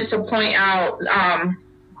wanted to point out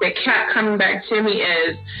that kept coming back to me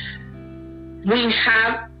is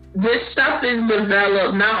this stuff is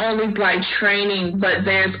developed not only by training, but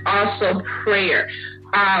there's also prayer.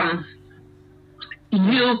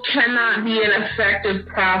 You cannot be an effective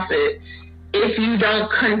prophet if you don't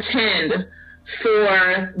contend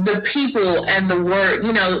for the people and the word,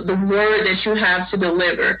 the word that you have to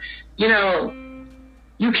deliver.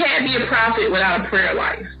 You can't be a prophet without a prayer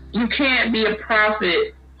life. You can't be a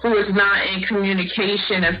prophet who is not in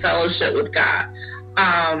communication and fellowship with God.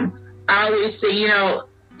 I always say,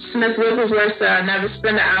 Smith Wigglesworth said, I never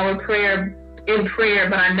spend an hour in prayer,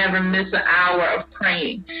 but I never miss an hour of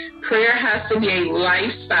praying. Prayer has to be a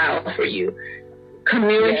lifestyle for you.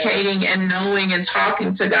 Communicating and knowing and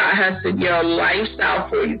talking to God has to be a lifestyle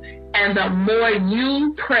for you. And the more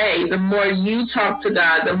you pray, the more you talk to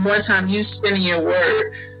God, the more time you spend in your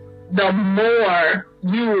word, the more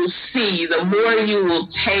you will see, the more you will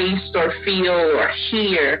taste or feel or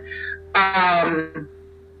hear.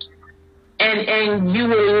 And you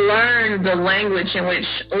will learn and develop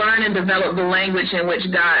the language in which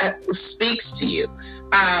God speaks to you.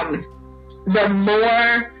 The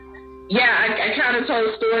more, I kind of told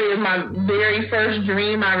a story of my very first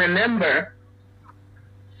dream I remember.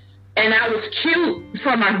 And that was cute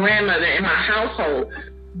for my grandmother in my household.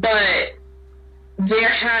 But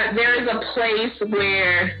there is a place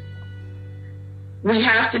where we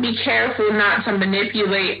have to be careful not to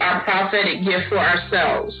manipulate our prophetic gift for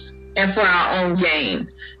ourselves and for our own gain.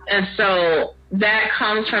 And so that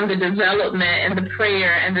comes from the development and the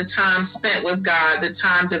prayer and the time spent with God, the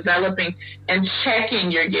time developing and checking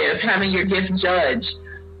your gift, having your gift judged.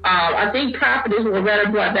 I think Prophetess Loretta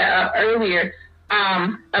brought that up earlier,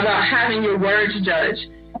 about having your words judged.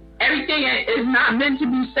 Everything is not meant to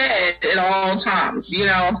be said at all times,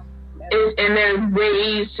 and there's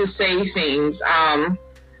ways to say things.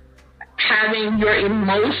 Having your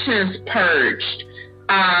emotions purged,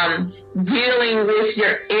 dealing with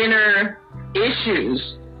your inner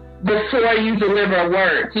issues before you deliver a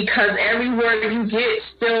word, because every word you get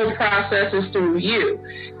still processes through you.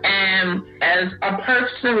 And as a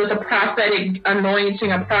person with a prophetic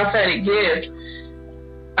anointing, a prophetic gift,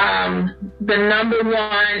 the number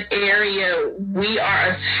one area we are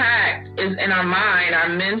attacked is in our mind, our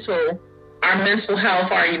mental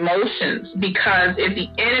health, our emotions. Because if the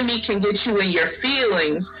enemy can get you in your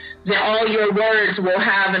feelings, then all your words will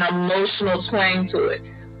have an emotional twang to it.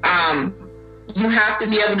 You have to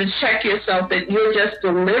be able to check yourself that you're just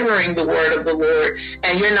delivering the word of the Lord,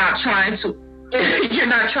 and you're not trying to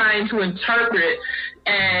interpret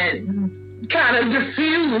and kind of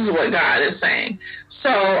diffuse what God is saying. So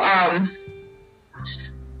I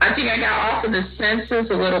think I got off of the senses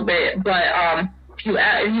a little bit, but if you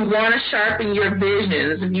want to sharpen your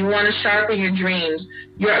visions, if you want to sharpen your dreams,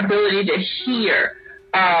 your ability to hear,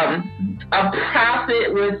 a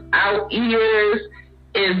prophet without ears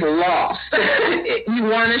is lost. You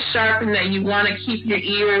want to sharpen that. You want to keep your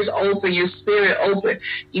ears open, your spirit open.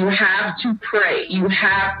 You have to pray. You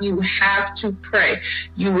have to pray.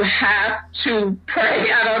 You have to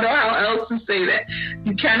pray. I don't know how else to say that.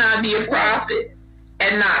 You cannot be a prophet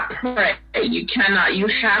and not pray. You cannot. You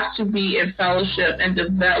have to be in fellowship and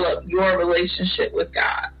develop your relationship with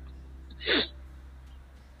God.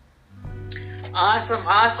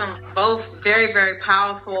 Awesome. Both very, very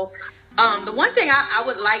powerful. The one thing I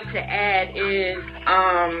would like to add is,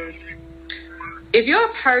 if you're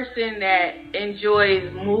a person that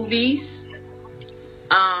enjoys movies,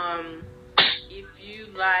 if you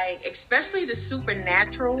like, especially the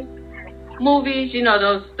supernatural movies,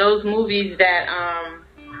 those movies that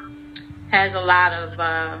has a lot of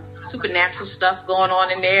supernatural stuff going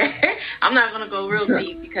on in there. I'm not going to go real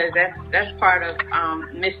deep because that's part of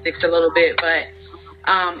mystics a little bit, but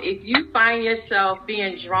if you find yourself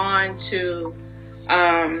being drawn to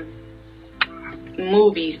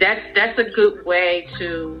movies, that's a good way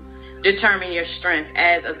to determine your strength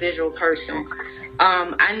as a visual person.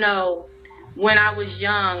 I know when I was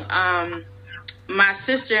young, my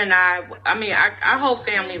sister and our whole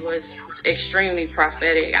family was extremely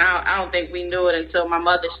prophetic. I don't think we knew it until my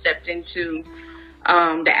mother stepped into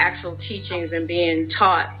the actual teachings and being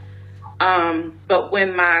taught. But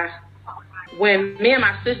when me and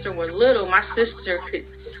my sister were little, my sister could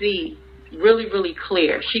see really, really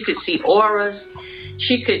clear. She could see auras.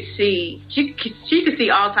 She could see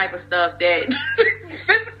all type of stuff that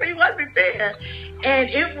physically wasn't there, and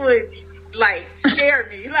it would scare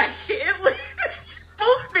me. It would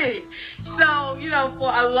spook me. So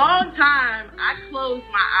for a long time, I closed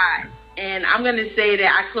my eyes, and I'm gonna say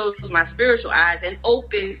that I closed my spiritual eyes and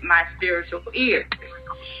opened my spiritual ears,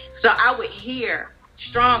 so I would hear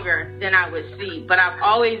stronger than I would see. But I've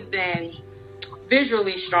always been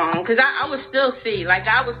visually strong because I would still see,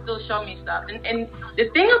 God would still show me stuff. And the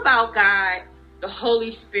thing about God, the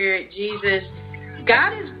Holy Spirit, Jesus,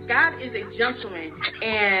 God is a gentleman,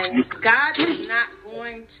 and God is not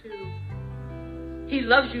going to he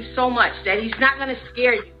loves you so much that he's not going to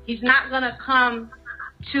scare you. He's not going to come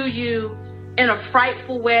to you in a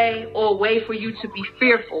frightful way or a way for you to be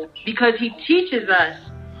fearful, because he teaches us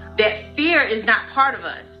that fear is not part of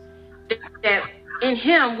us, that in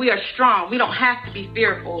him we are strong. We don't have to be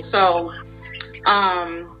fearful. So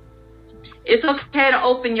it's okay to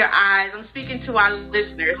open your eyes. I'm speaking to our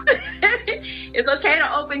listeners. It's okay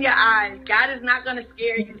to open your eyes. God is not going to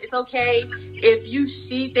scare you. It's okay if you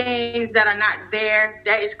see things that are not there.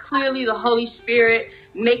 That is clearly the Holy Spirit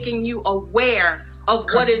making you aware of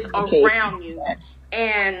what is around you.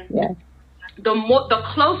 And the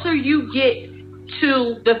closer you get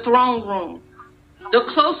to the throne room, the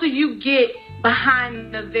closer you get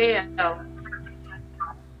behind the veil,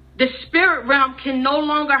 the spirit realm can no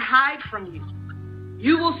longer hide from you.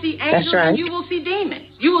 You will see angels and you will see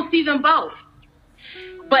demons. You will see them both.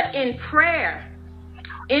 But in prayer,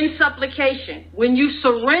 in supplication, when you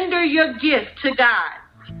surrender your gift to God,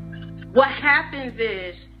 what happens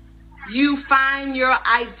is you find your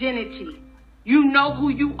identity. You know who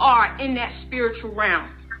you are in that spiritual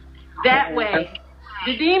realm. That way,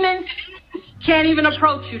 the demons can't even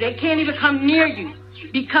approach you. They can't even come near you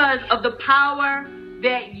because of the power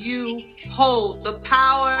that you hold, the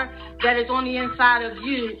power that is on the inside of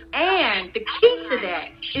you. And the key to that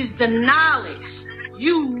is the knowledge,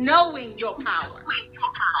 you knowing your power,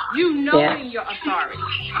 you knowing your authority,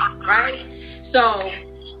 right? So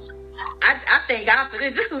I thank God for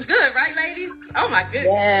this. This was good, right, ladies? Oh, my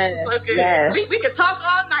goodness. Yes, so good. Yes. We could talk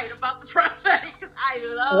all night about the prophetic. I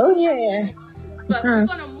love it. But we're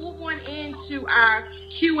going to move on into our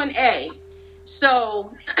Q&A.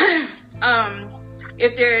 So,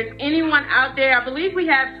 if there's anyone out there, I believe we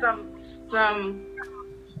have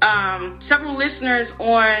several listeners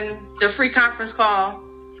on the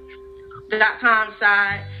freeconferencecall.com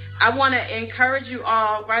side. I want to encourage you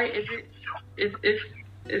all, right?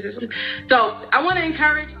 So I want to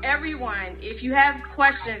encourage everyone, if you have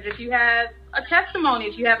questions, if you have a testimony,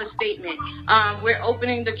 if you have a statement, we're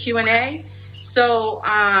opening the Q&A. So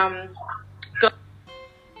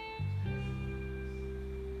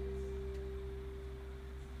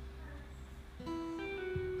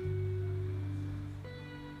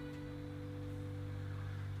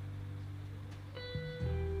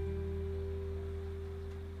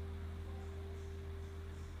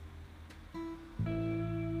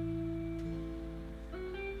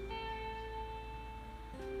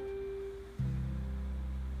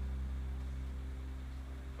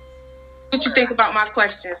what you think about my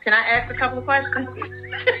questions? Can I ask a couple of questions?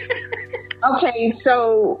 Okay,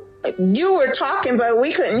 so you were talking, but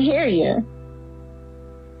we couldn't hear you.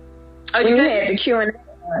 Oh, when you had the Q&A.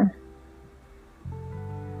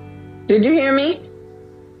 Did you hear me?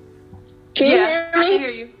 Can you hear me? I can hear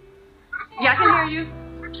you. Yeah, I can hear you.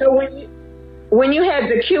 So when you had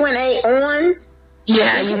the Q&A on,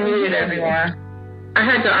 yeah, you muted everyone. I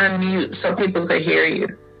had to unmute so people could hear you.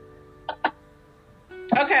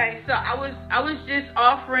 Okay, so I was just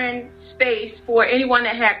offering space for anyone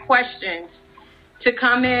that had questions to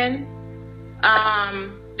come in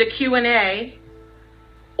the Q&A,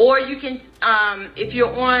 or you can, if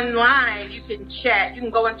you're online, you can chat. You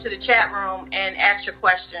can go into the chat room and ask your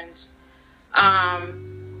questions.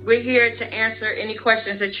 We're here to answer any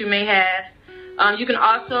questions that you may have. You can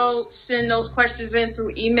also send those questions in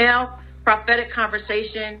through email,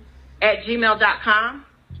 propheticconversation@gmail.com.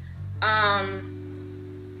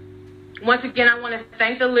 Once again, I want to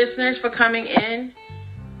thank the listeners for coming in.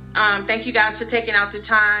 Thank you guys for taking out the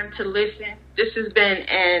time to listen. This has been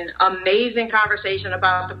an amazing conversation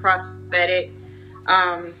about the prophetic.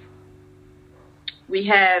 We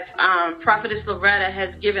have Prophetess Loretta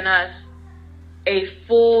has given us a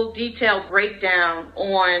full detailed breakdown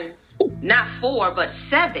on not 4, but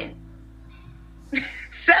 7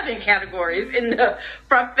 categories in the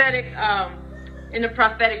prophetic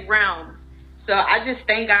realm. So I just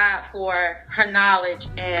thank God for her knowledge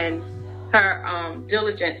and her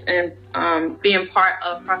diligence and being part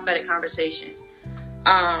of Prophetic Conversation.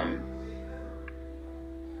 I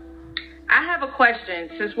have a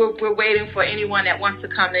question since we're waiting for anyone that wants to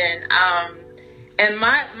come in. And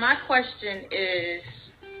my question is,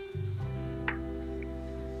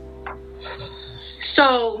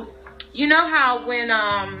 so you know how when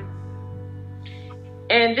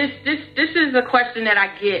and this is a question that I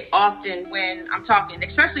get often when I'm talking,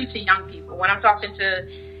 especially to young people. When I'm talking to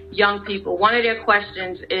young people, one of their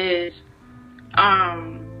questions is, how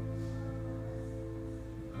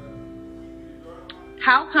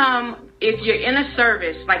come if you're in a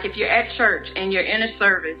service, like if you're at church and you're in a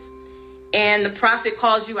service and the prophet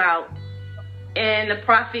calls you out and the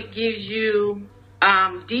prophet gives you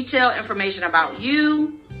detailed information about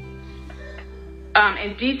you,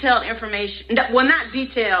 and detailed information. Well, not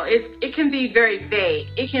detailed. It can be very vague.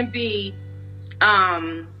 It can be,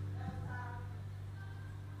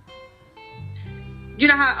 you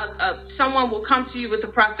know how someone will come to you with a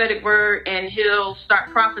prophetic word and he'll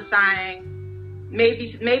start prophesying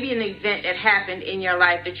maybe an event that happened in your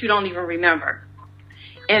life that you don't even remember.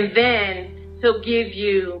 And then he'll give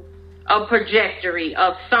you a trajectory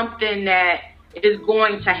of something that is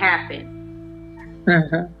going to happen.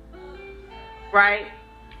 Mm-hmm. Right?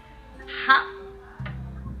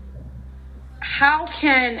 How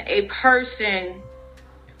can a person,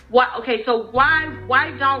 why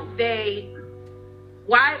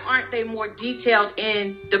aren't they more detailed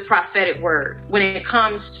in the prophetic word when it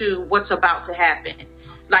comes to what's about to happen?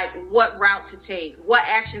 Like what route to take, what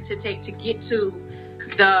action to take to get to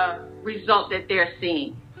the result that they're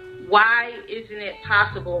seeing? Why isn't it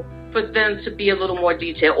possible for them to be a little more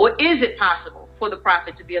detailed? Or is it possible for the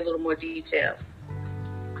prophet to be a little more detailed?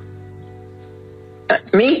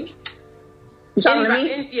 Me? You talking to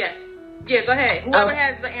me? Yes. Yeah, go ahead. Whoever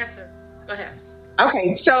has the answer, go ahead.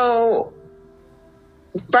 Okay, so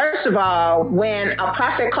first of all, when a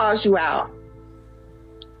prophet calls you out,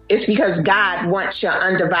 it's because God wants your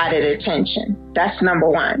undivided attention. That's number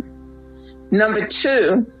one. Number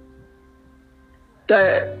two,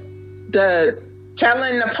 the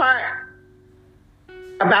telling the part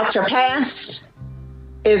about your past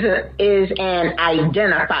is an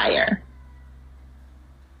identifier.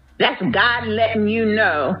 That's God letting you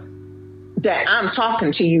know that I'm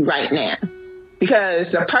talking to you right now.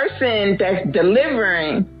 Because the person that's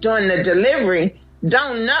doing the delivery,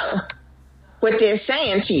 don't know what they're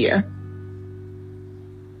saying to you.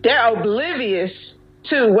 They're oblivious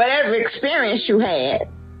to whatever experience you had.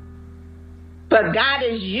 But God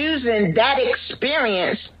is using that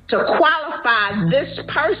experience to qualify this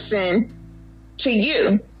person to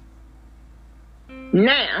you.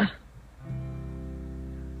 Now,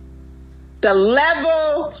 the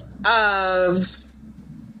level of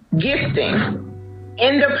gifting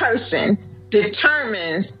in the person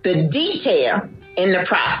determines the detail in the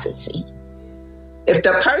prophecy. If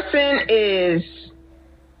the person is,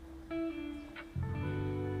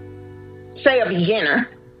 say, a beginner,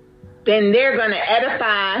 then they're going to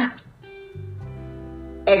edify,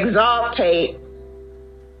 exaltate,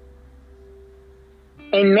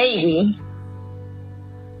 and maybe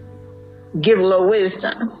give a little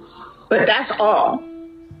wisdom. But that's all.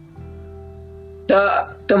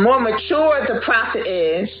 The more mature the prophet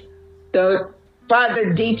is, the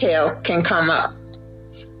further detail can come up.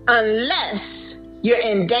 Unless you're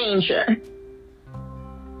in danger.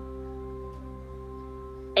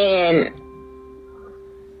 And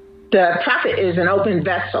the prophet is an open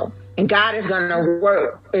vessel. And God is going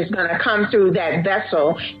to come through that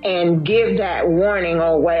vessel and give that warning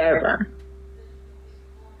or whatever.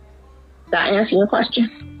 Did I answer your question?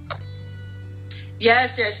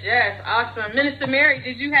 Yes. Awesome. Minister Mary,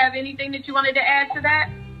 did you have anything that you wanted to add to that?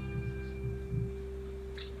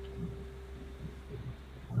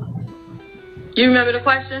 Do you remember the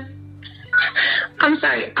question? I'm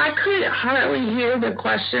sorry. I could hardly hear the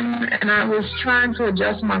question, and I was trying to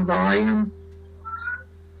adjust my volume.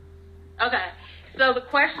 Okay. So the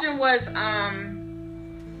question was,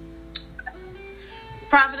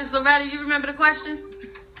 Prophetess Loretta, you remember the question?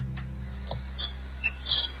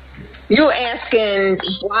 You're asking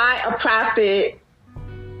why a prophet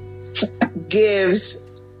gives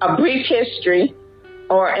a brief history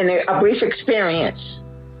or a brief experience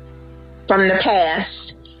from the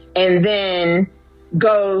past and then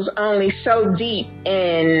goes only so deep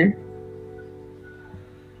in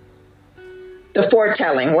the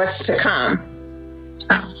foretelling, what's to come.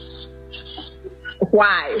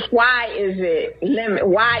 Why is it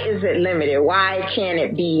limited? Why can't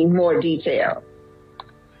it be more detailed?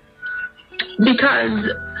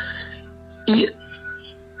 Because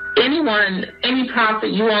any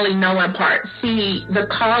prophet, you only know in part. See, the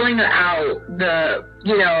calling out,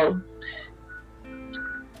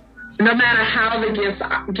 no matter how the gift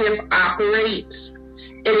operates,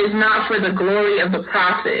 it is not for the glory of the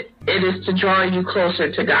prophet. It is to draw you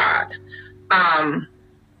closer to God.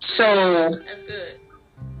 So that's good.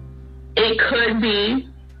 It could be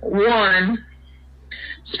one,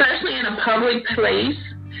 especially in a public place.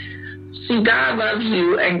 See, God loves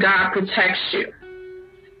you and God protects you.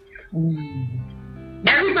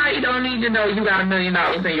 Everybody don't need to know you got $1 million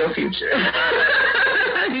in your future.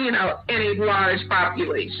 In a large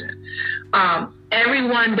population.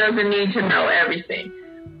 Everyone doesn't need to know everything.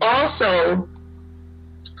 Also,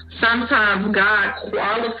 sometimes God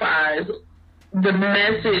qualifies the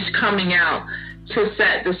message coming out to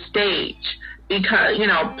set the stage. Because,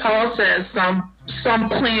 Paul says some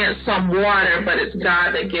plant, some water, but it's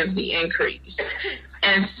God that gives the increase.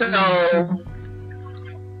 And so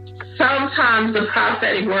sometimes the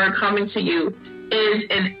prophetic word coming to you is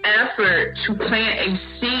an effort to plant a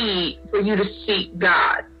seed for you to seek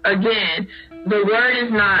God. Again, the word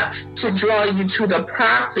is not to draw you to the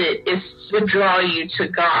prophet, it's to draw you to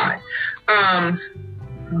God.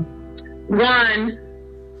 One,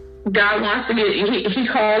 God wants to he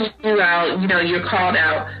calls you out, you're called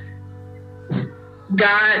out.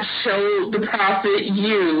 God showed the prophet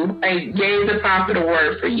gave the prophet a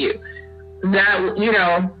word for you. That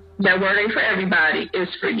word ain't for everybody,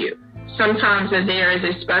 it's for you. Sometimes there is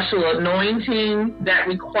a special anointing that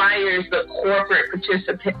requires the corporate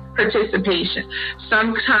participation.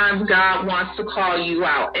 Sometimes God wants to call you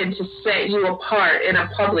out and to set you apart in a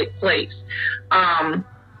public place.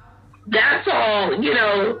 That's all,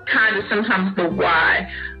 kind of sometimes the why.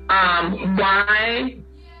 Why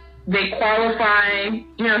they qualify,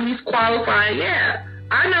 he's qualified, yeah.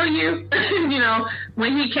 I know you.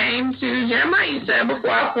 When he came to Jeremiah, he said,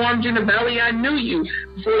 before I formed you in the belly, I knew you.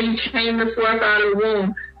 Before you came forth out of the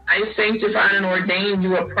womb, I sanctified and ordained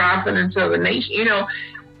you a prophet unto the nation.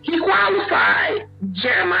 He qualified.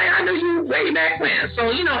 Jeremiah, I know you way back when.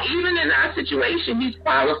 So, even in that situation, he's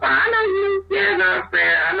qualified. I know you. Yeah, no,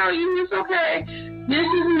 friend. I know you. It's okay. This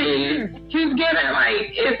is me. He's giving,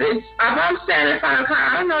 if I'm standing in front of God,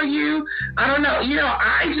 I don't know you. I don't know.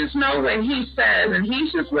 I just know what he says, and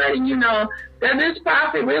he's just letting you know that this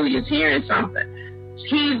prophet really is hearing something.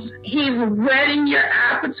 He's whetting your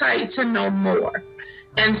appetite to know more.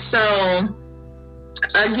 And so,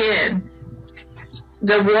 again,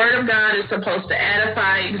 the word of God is supposed to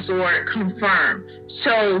edify, exhort, confirm.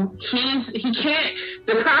 So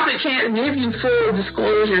the prophet can't give you full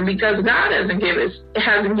disclosure because God hasn't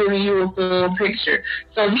given you a full picture.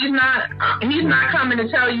 So he's not coming to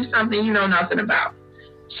tell you something you know nothing about.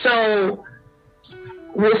 So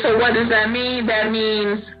what does that mean? That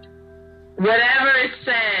means whatever is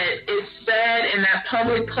said in that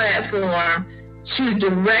public platform to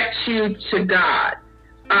direct you to God.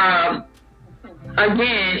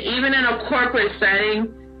 Again, even in a corporate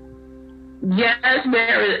setting, yes,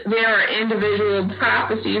 there are individual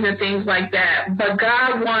prophecies and things like that, but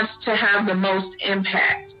God wants to have the most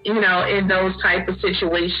impact, in those type of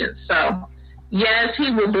situations. So, yes,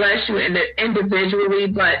 he will bless you individually,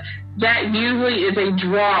 but that usually is a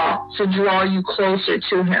draw to draw you closer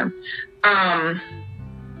to him. I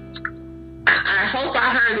hope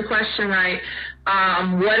I heard the question right.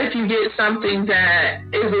 What if you get something that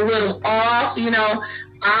is a little off?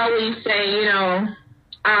 I always say,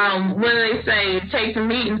 when they say take the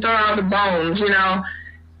meat and throw out the bones,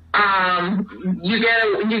 you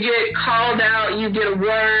get called out, you get a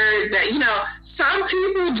word that, some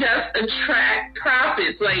people just attract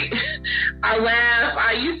prophets. Like, I laugh.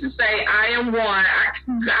 I used to say, I am one. I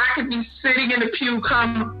could be sitting in the pew,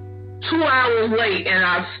 come 2 hours late, and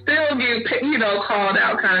I still get, called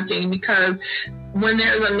out kind of thing, because when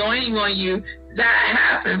there's anointing on you, that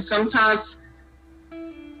happens. Sometimes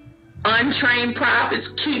untrained prophets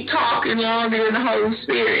keep talking longer than the Holy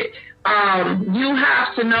Spirit. You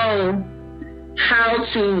have to know how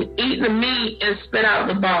to eat the meat and spit out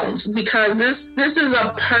the bones, because this is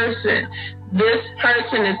a person. This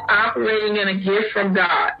person is operating in a gift from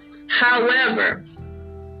God. However,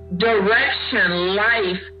 direction,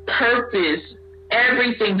 life, purpose,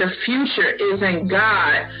 everything, the future is in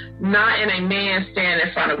God, not in a man standing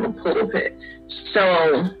in front of a pulpit.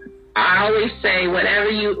 So I always say,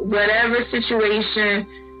 whatever situation,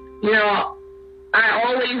 I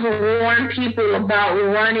always warn people about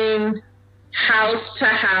running house to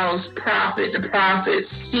house, prophet to prophet,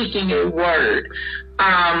 seeking a word.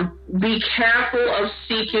 Be careful of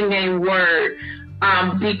seeking a word,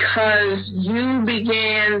 because you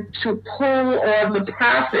began to pull on the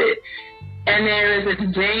prophet, and there is a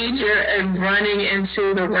danger in running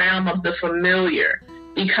into the realm of the familiar,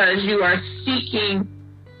 because you are seeking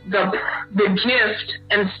the gift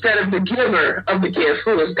instead of the giver of the gift,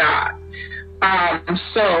 who is God.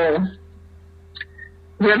 So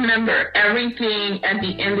remember, everything at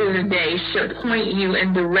the end of the day should point you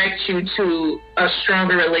and direct you to a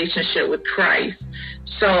stronger relationship with Christ.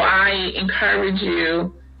 So I encourage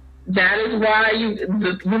you, that is why you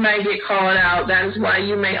may get called out. That is why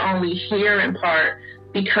you may only hear in part,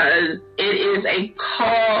 because it is a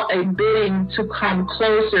call, a bidding to come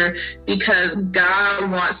closer, because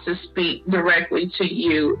God wants to speak directly to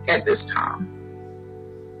you at this time.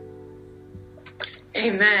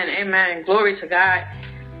 Amen. Amen. Glory to God.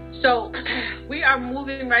 So we are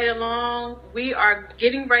moving right along. We are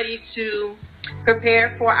getting ready to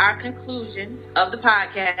prepare for our conclusion of the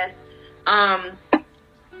podcast,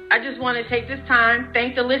 I just want to take this time,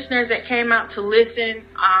 thank the listeners that came out to listen,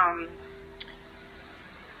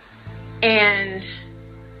 and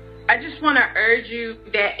I just want to urge you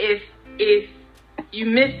that if you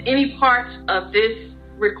miss any parts of this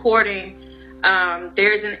recording,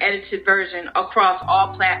 there's an edited version across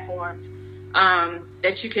all platforms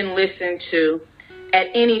that you can listen to at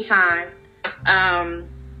any time.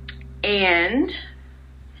 And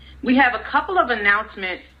we have a couple of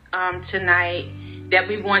announcements tonight that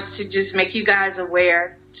we want to just make you guys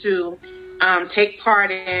aware to take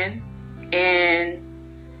part in and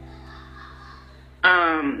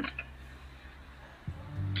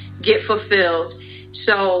get fulfilled.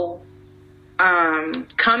 So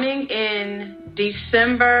coming in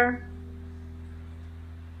December,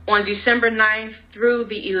 on December 9th through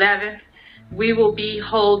the 11th, we will be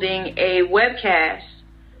holding a webcast,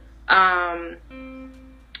 and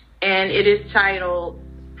it is titled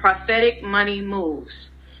Prophetic Money Moves.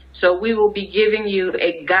 So we will be giving you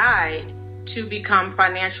a guide to become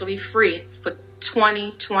financially free for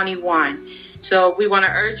 2021. So we want to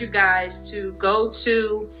urge you guys to go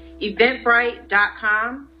to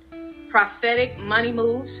eventbrite.com, Prophetic Money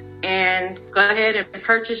Moves, and go ahead and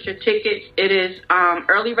purchase your tickets. It is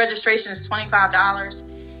early registration is $25,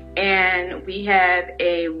 and we have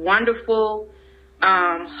a wonderful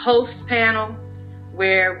host panel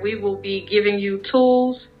where we will be giving you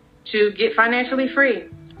tools to get financially free,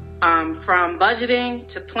 from budgeting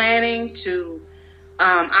to planning to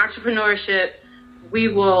entrepreneurship. We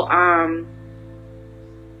will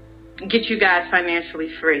get you guys financially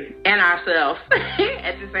free, and ourselves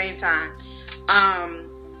at the same time.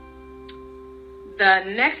 The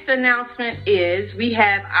next announcement is we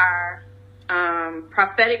have our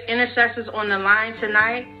prophetic intercessors on the line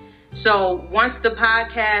tonight. So once the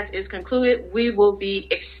podcast is concluded, we will be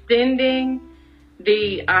extending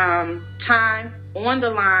the time on the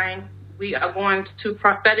line. We are going to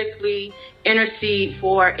prophetically intercede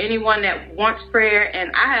for anyone that wants prayer,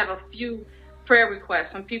 and I have a few prayer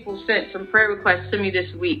requests. Some people sent some prayer requests to me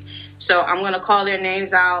this week, so I'm going to call their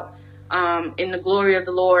names out in the glory of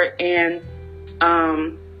the Lord and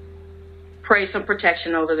pray some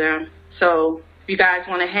protection over them. So if you guys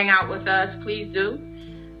want to hang out with us, please do,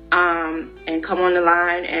 and come on the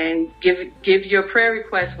line and give your prayer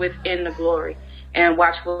request within the glory and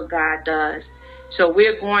watch what God does. So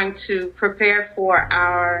we're going to prepare for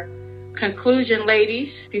our conclusion,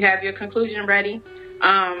 ladies. If you have your conclusion ready.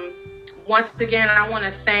 Once again, I want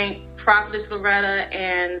to thank Prophetess Loretta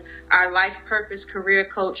and our Life Purpose Career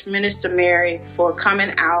Coach, Minister Mary, for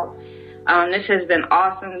coming out. This has been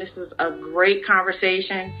awesome. This was a great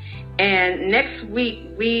conversation. And next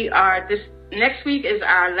week is our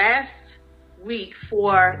last week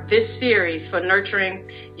for this series for Nurturing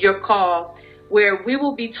Your Call, where we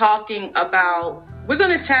will be talking about, we're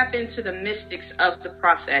going to tap into the mystics of the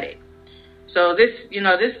prophetic. So this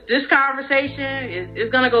conversation is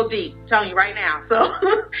going to go deep, I'm telling you right now. So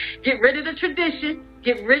get rid of the tradition,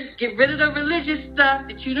 get rid of the religious stuff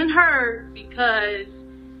that you done heard, because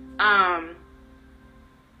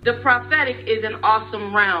the prophetic is an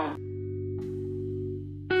awesome realm.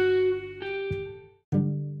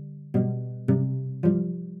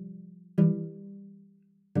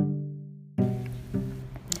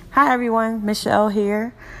 Hi everyone, Michelle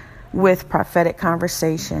here with Prophetic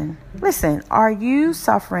Conversation. Listen, are you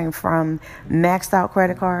suffering from maxed out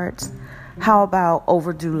credit cards? How about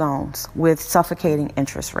overdue loans with suffocating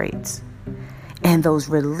interest rates? And those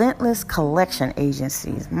relentless collection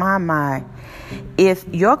agencies, my. If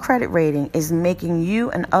your credit rating is making you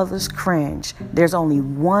and others cringe, there's only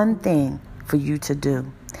one thing for you to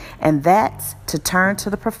do. And that's to turn to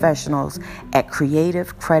the professionals at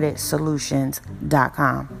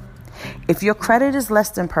CreativeCreditSolutions.com. If your credit is less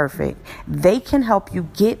than perfect, they can help you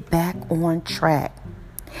get back on track.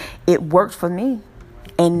 It worked for me,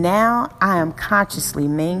 and now I am consciously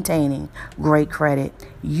maintaining great credit.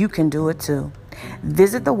 You can do it too.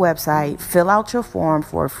 Visit the website, fill out your form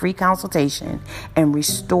for a free consultation, and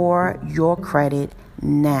restore your credit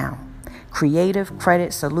now.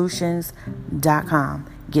 CreativeCreditSolutions.com.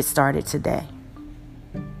 Get started today.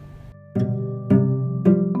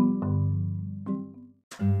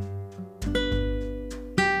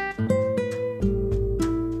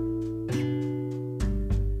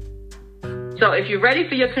 So if you're ready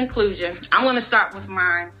for your conclusion, I'm going to start with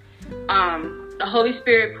mine. The Holy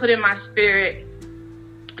Spirit put in my spirit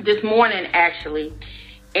this morning, actually,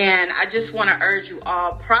 and I just want to urge you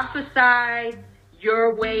all, prophesy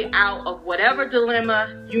your way out of whatever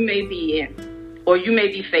dilemma you may be in or you may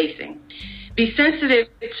be facing. Be sensitive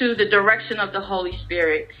to the direction of the Holy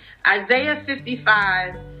Spirit. Isaiah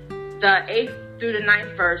 55, the 8th through the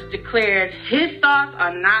 9th verse declares, his thoughts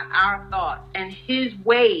are not our thoughts, and his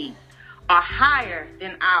ways are higher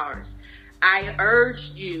than ours. I urge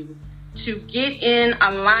you to get in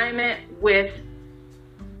alignment with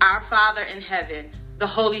our Father in heaven, the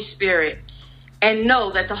Holy Spirit, and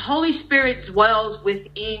know that the Holy Spirit dwells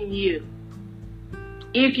within you.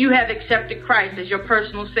 If you have accepted Christ as your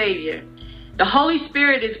personal Savior, the Holy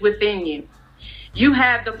Spirit is within you. You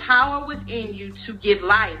have the power within you to give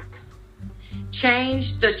life.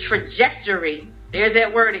 Change the trajectory. There's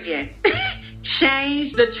that word again.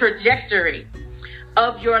 Change the trajectory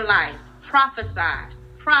of your life. Prophesy,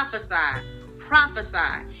 prophesy,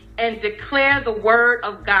 prophesy, and declare the word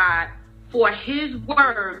of God, for his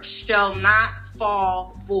word shall not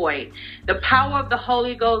fall void. The power of the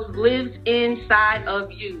Holy Ghost lives inside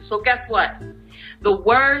of you. So guess what? The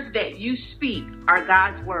words that you speak are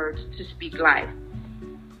God's words to speak life.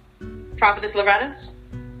 Prophetess Loretta?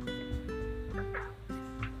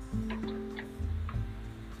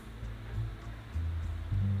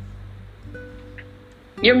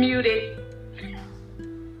 You're muted.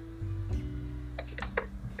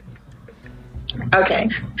 Okay.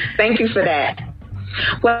 Thank you for that.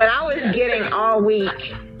 What I was getting all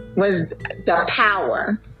week was the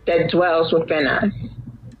power that dwells within us.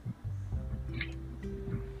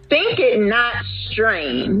 Think it not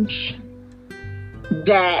strange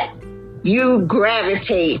that you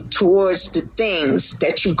gravitate towards the things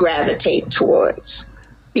that you gravitate towards,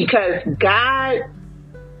 because God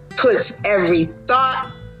puts every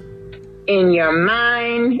thought in your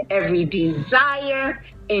mind, every desire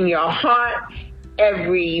in your heart,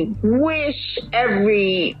 every wish,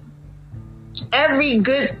 every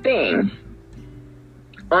good thing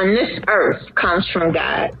on this earth comes from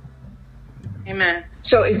God. Amen.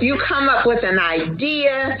 So if you come up with an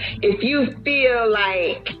idea, if you feel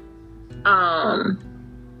like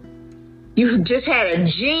you just had a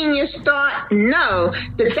genius thought, know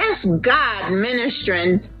that that's God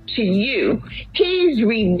ministering to you. He's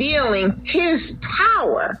revealing his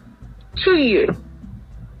power to you,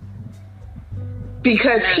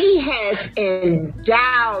 because he has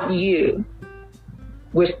endowed you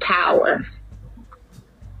with power.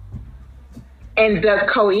 And the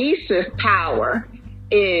cohesive power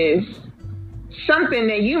is something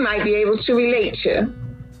that you might be able to relate to,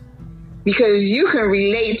 because you can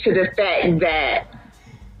relate to the fact that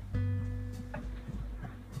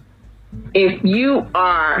if you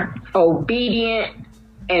are obedient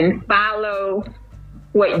and follow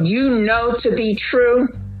what you know to be true,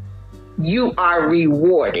 you are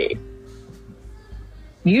rewarded.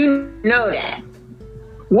 You know that.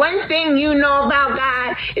 One thing you know about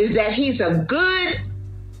God is that he's a good,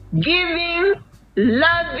 giving,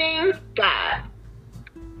 loving God.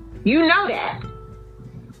 You know that.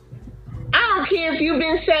 I don't care if you've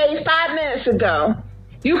been saved 5 minutes ago.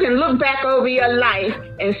 You can look back over your life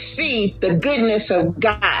and see the goodness of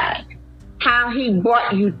God, how he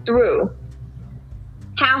brought you through,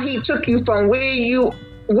 how he took you from where you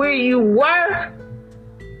were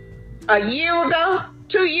a year ago,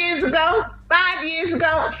 2 years ago, 5 years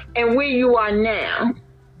ago, and where you are now.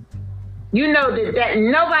 You know that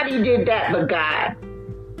nobody did that but God.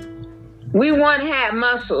 We want to have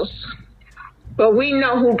muscles, but we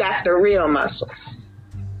know who got the real muscles.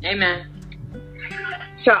 Amen.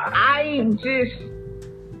 So I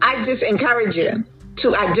just encourage you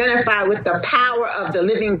to identify with the power of the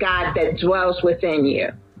living God that dwells within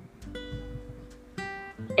you.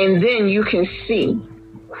 And then you can see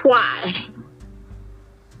why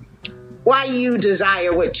you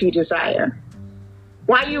desire what you desire,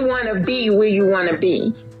 why you want to be where you want to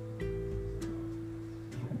be.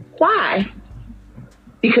 Why?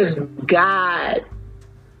 Because God,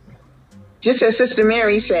 just as Sister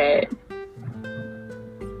Mary said,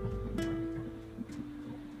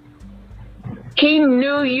 he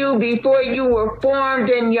knew you before you were formed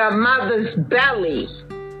in your mother's belly.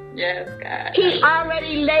 Yes, God. He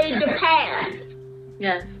already laid the path.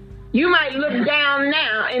 Yes. You might look down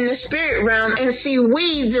now in the spirit realm and see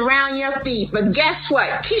weeds around your feet, but guess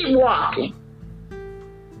what? Keep walking.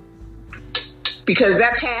 Because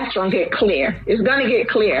that path's going to get clear. It's going to get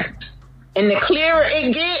clear. And the clearer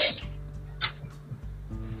it gets,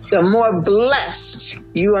 the more blessed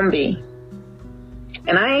you will be.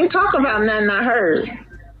 And I ain't talking about nothing I heard.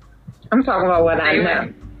 I'm talking about what I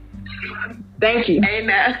know. Thank you.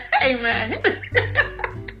 Amen. Amen.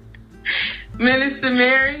 Minister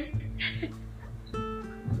Mary?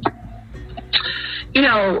 You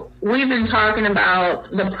know, we've been talking about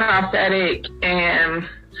the prophetic and,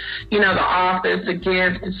 the office, the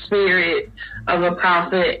gift, the spirit of a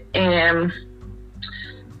prophet. And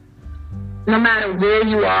no matter where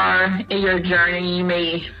you are in your journey,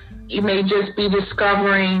 you may just be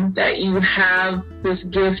discovering that you have this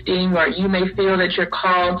gifting, or you may feel that you're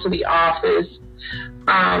called to the office.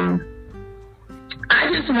 I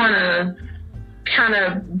just want to kind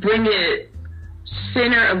of bring it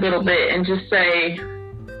center a little bit and just say,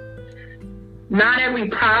 not every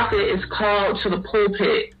prophet is called to the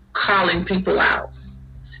pulpit calling people out.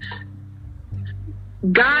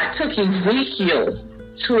 God took Ezekiel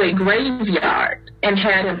to a graveyard and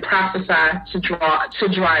had him prophesy to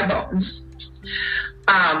dry bones.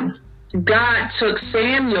 God took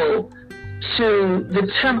Samuel to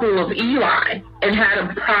the temple of Eli and had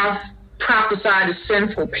him prophesy to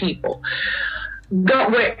sinful people.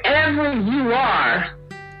 But wherever you are,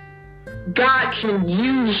 God can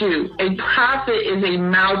use you. A prophet is a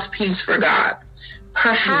mouthpiece for God.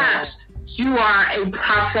 Perhaps you are a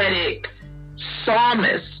prophetic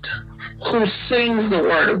psalmist who sings the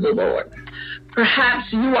word of the Lord.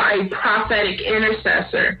 Perhaps you are a prophetic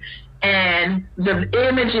intercessor, and the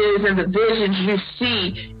images and the visions you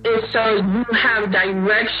see is so you have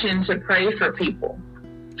direction to pray for people.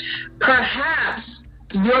 Perhaps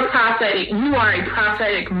you are a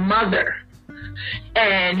prophetic mother,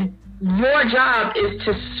 and your job is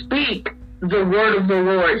to speak the word of the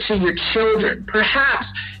Lord to your children. Perhaps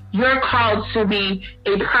you're called to be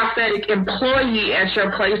a prophetic employee at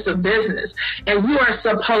your place of business, and you are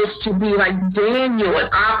supposed to be like Daniel and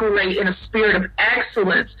operate in a spirit of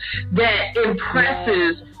excellence that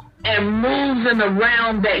impresses and moves in the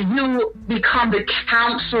realm that you become the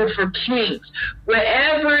counsel for kings.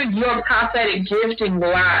 Wherever your prophetic gifting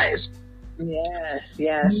lies,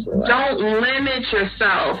 Yes. don't limit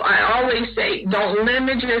yourself. I always say, don't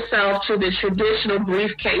limit yourself to the traditional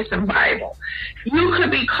briefcase and Bible. You could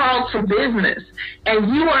be called to business,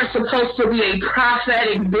 and you are supposed to be a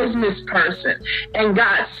prophetic business person. And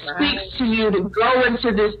God speaks to you to go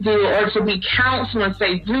into this deal or to be counsel and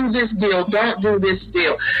say, do this deal, don't do this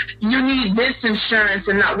deal. You need this insurance.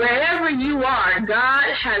 And not wherever you are,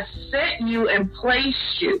 God has set you and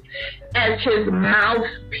placed you as his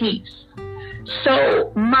mouthpiece.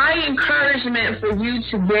 So my encouragement for you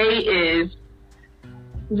today is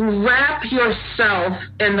wrap yourself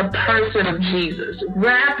in the person of Jesus.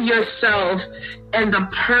 Wrap yourself in the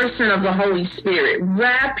person of the Holy Spirit.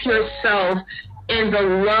 Wrap yourself in the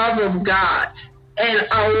love of God and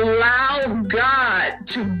allow God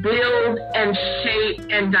to build and shape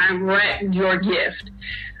and direct your gift.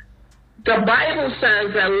 The Bible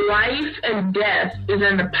says that life and death is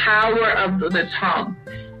in the power of the tongue,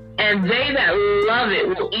 and they that love it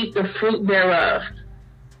will eat the fruit thereof.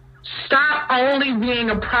 Stop only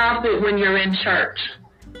being a prophet when you're in church.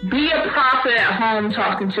 Be a prophet at home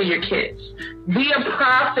talking to your kids. Be a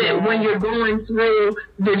prophet when you're going through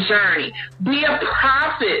the journey. Be a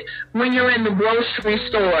prophet when you're in the grocery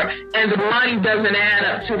store and the money doesn't add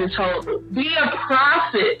up to the total. Be a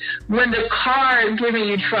prophet when the car is giving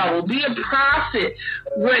you trouble. Be a prophet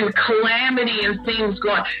when calamity and things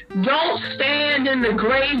go on. Don't stand in the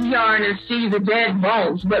graveyard and see the dead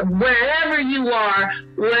bones, but wherever you are,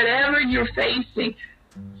 whatever you're facing,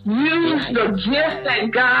 use the gift that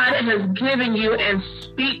God has given you and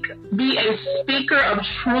be a speaker of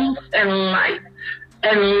truth and light.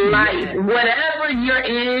 Whatever you're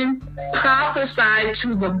in, prophesy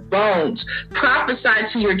to the bones.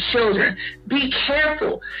 Prophesy to your children. Be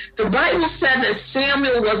careful. The Bible said that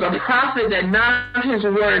Samuel was a prophet that none of his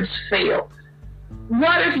words fail.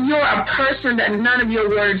 What if you're a person that none of your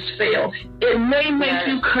words fail? It may make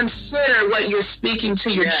you consider what you're speaking to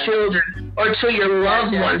your children or to your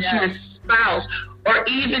loved ones, to your spouse, or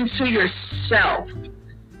even to yourself.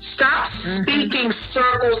 Stop speaking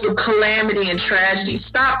circles of calamity and tragedy.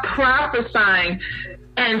 Stop prophesying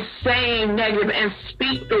and saying negative, and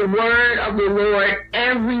speak the word of the Lord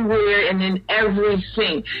everywhere and in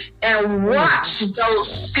everything. And watch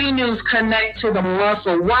those sinews connect to the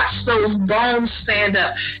muscle. Watch those bones stand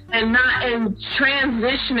up and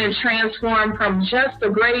transition and transform from just a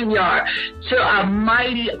graveyard to a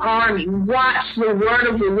mighty army. Watch the word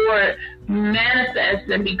of the Lord manifest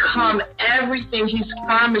and become everything he's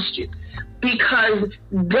promised you. Because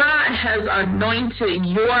God has anointed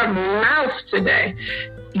your mouth today.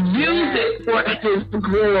 Use it for his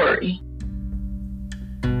glory.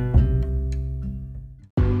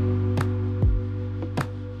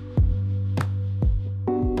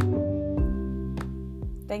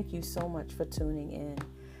 Thank you so much for tuning in.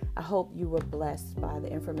 I hope you were blessed by the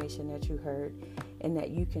information that you heard, and that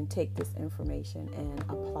you can take this information and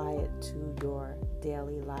apply it to your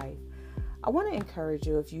daily life. I want to encourage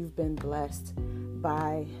you, if you've been blessed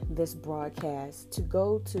by this broadcast, to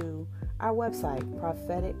go to our website,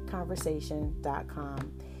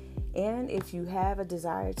 propheticconversation.com. And if you have a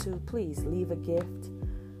desire to, please leave a gift.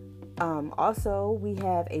 Also, we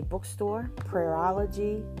have a bookstore,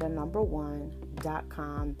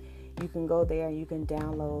 Prayerology1.com. You can go there and you can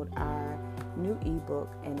download our new ebook,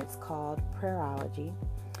 and it's called Prayerology.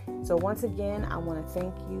 So once again, I want to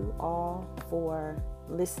thank you all for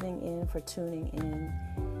listening in, for tuning in.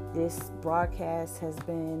 This broadcast has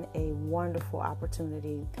been a wonderful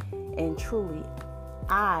opportunity, and truly,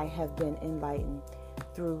 I have been enlightened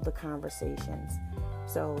through the conversations.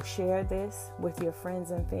 So share this with your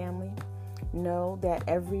friends and family. Know that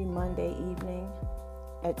every Monday evening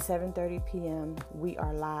at 7:30 p.m. we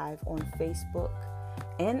are live on Facebook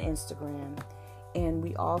and Instagram, and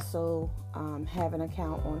we also have an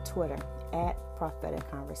account on Twitter at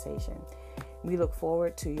Prophetic Conversation. We look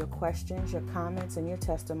forward to your questions, your comments, and your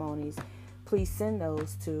testimonies. Please send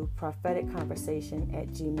those to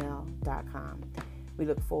propheticconversation@gmail.com. We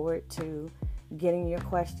look forward to getting your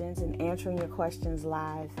questions and answering your questions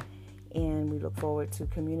live, and we look forward to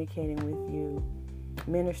communicating with you,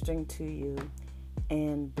 ministering to you,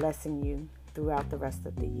 and blessing you throughout the rest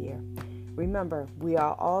of the year. Remember, we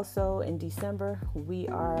are also in December, we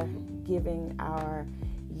are giving our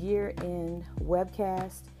year-end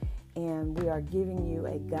webcast, and we are giving you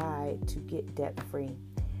a guide to get debt-free.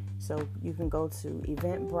 So you can go to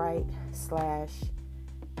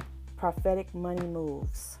Eventbrite/Prophetic Money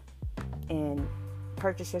Moves and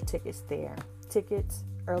purchase your tickets there. Tickets,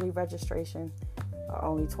 early registration are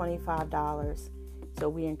only $25. So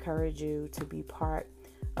we encourage you to be part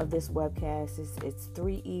of this webcast. It's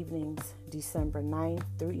 3 evenings, December 9th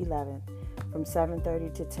through 11th, from 7:30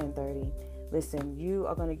 to 10:30. Listen, you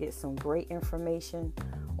are going to get some great information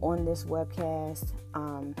on this webcast.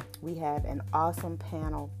 We have an awesome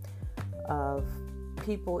panel of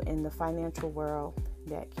people in the financial world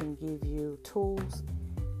that can give you tools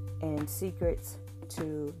and secrets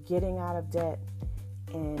to getting out of debt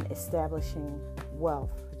and establishing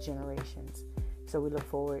wealth for generations. So we look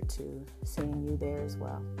forward to seeing you there as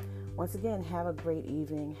well. Once again, have a great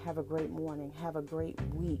evening, have a great morning, have a great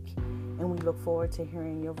week, and we look forward to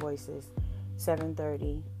hearing your voices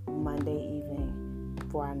 7:30 Monday evening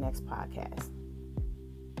for our next podcast.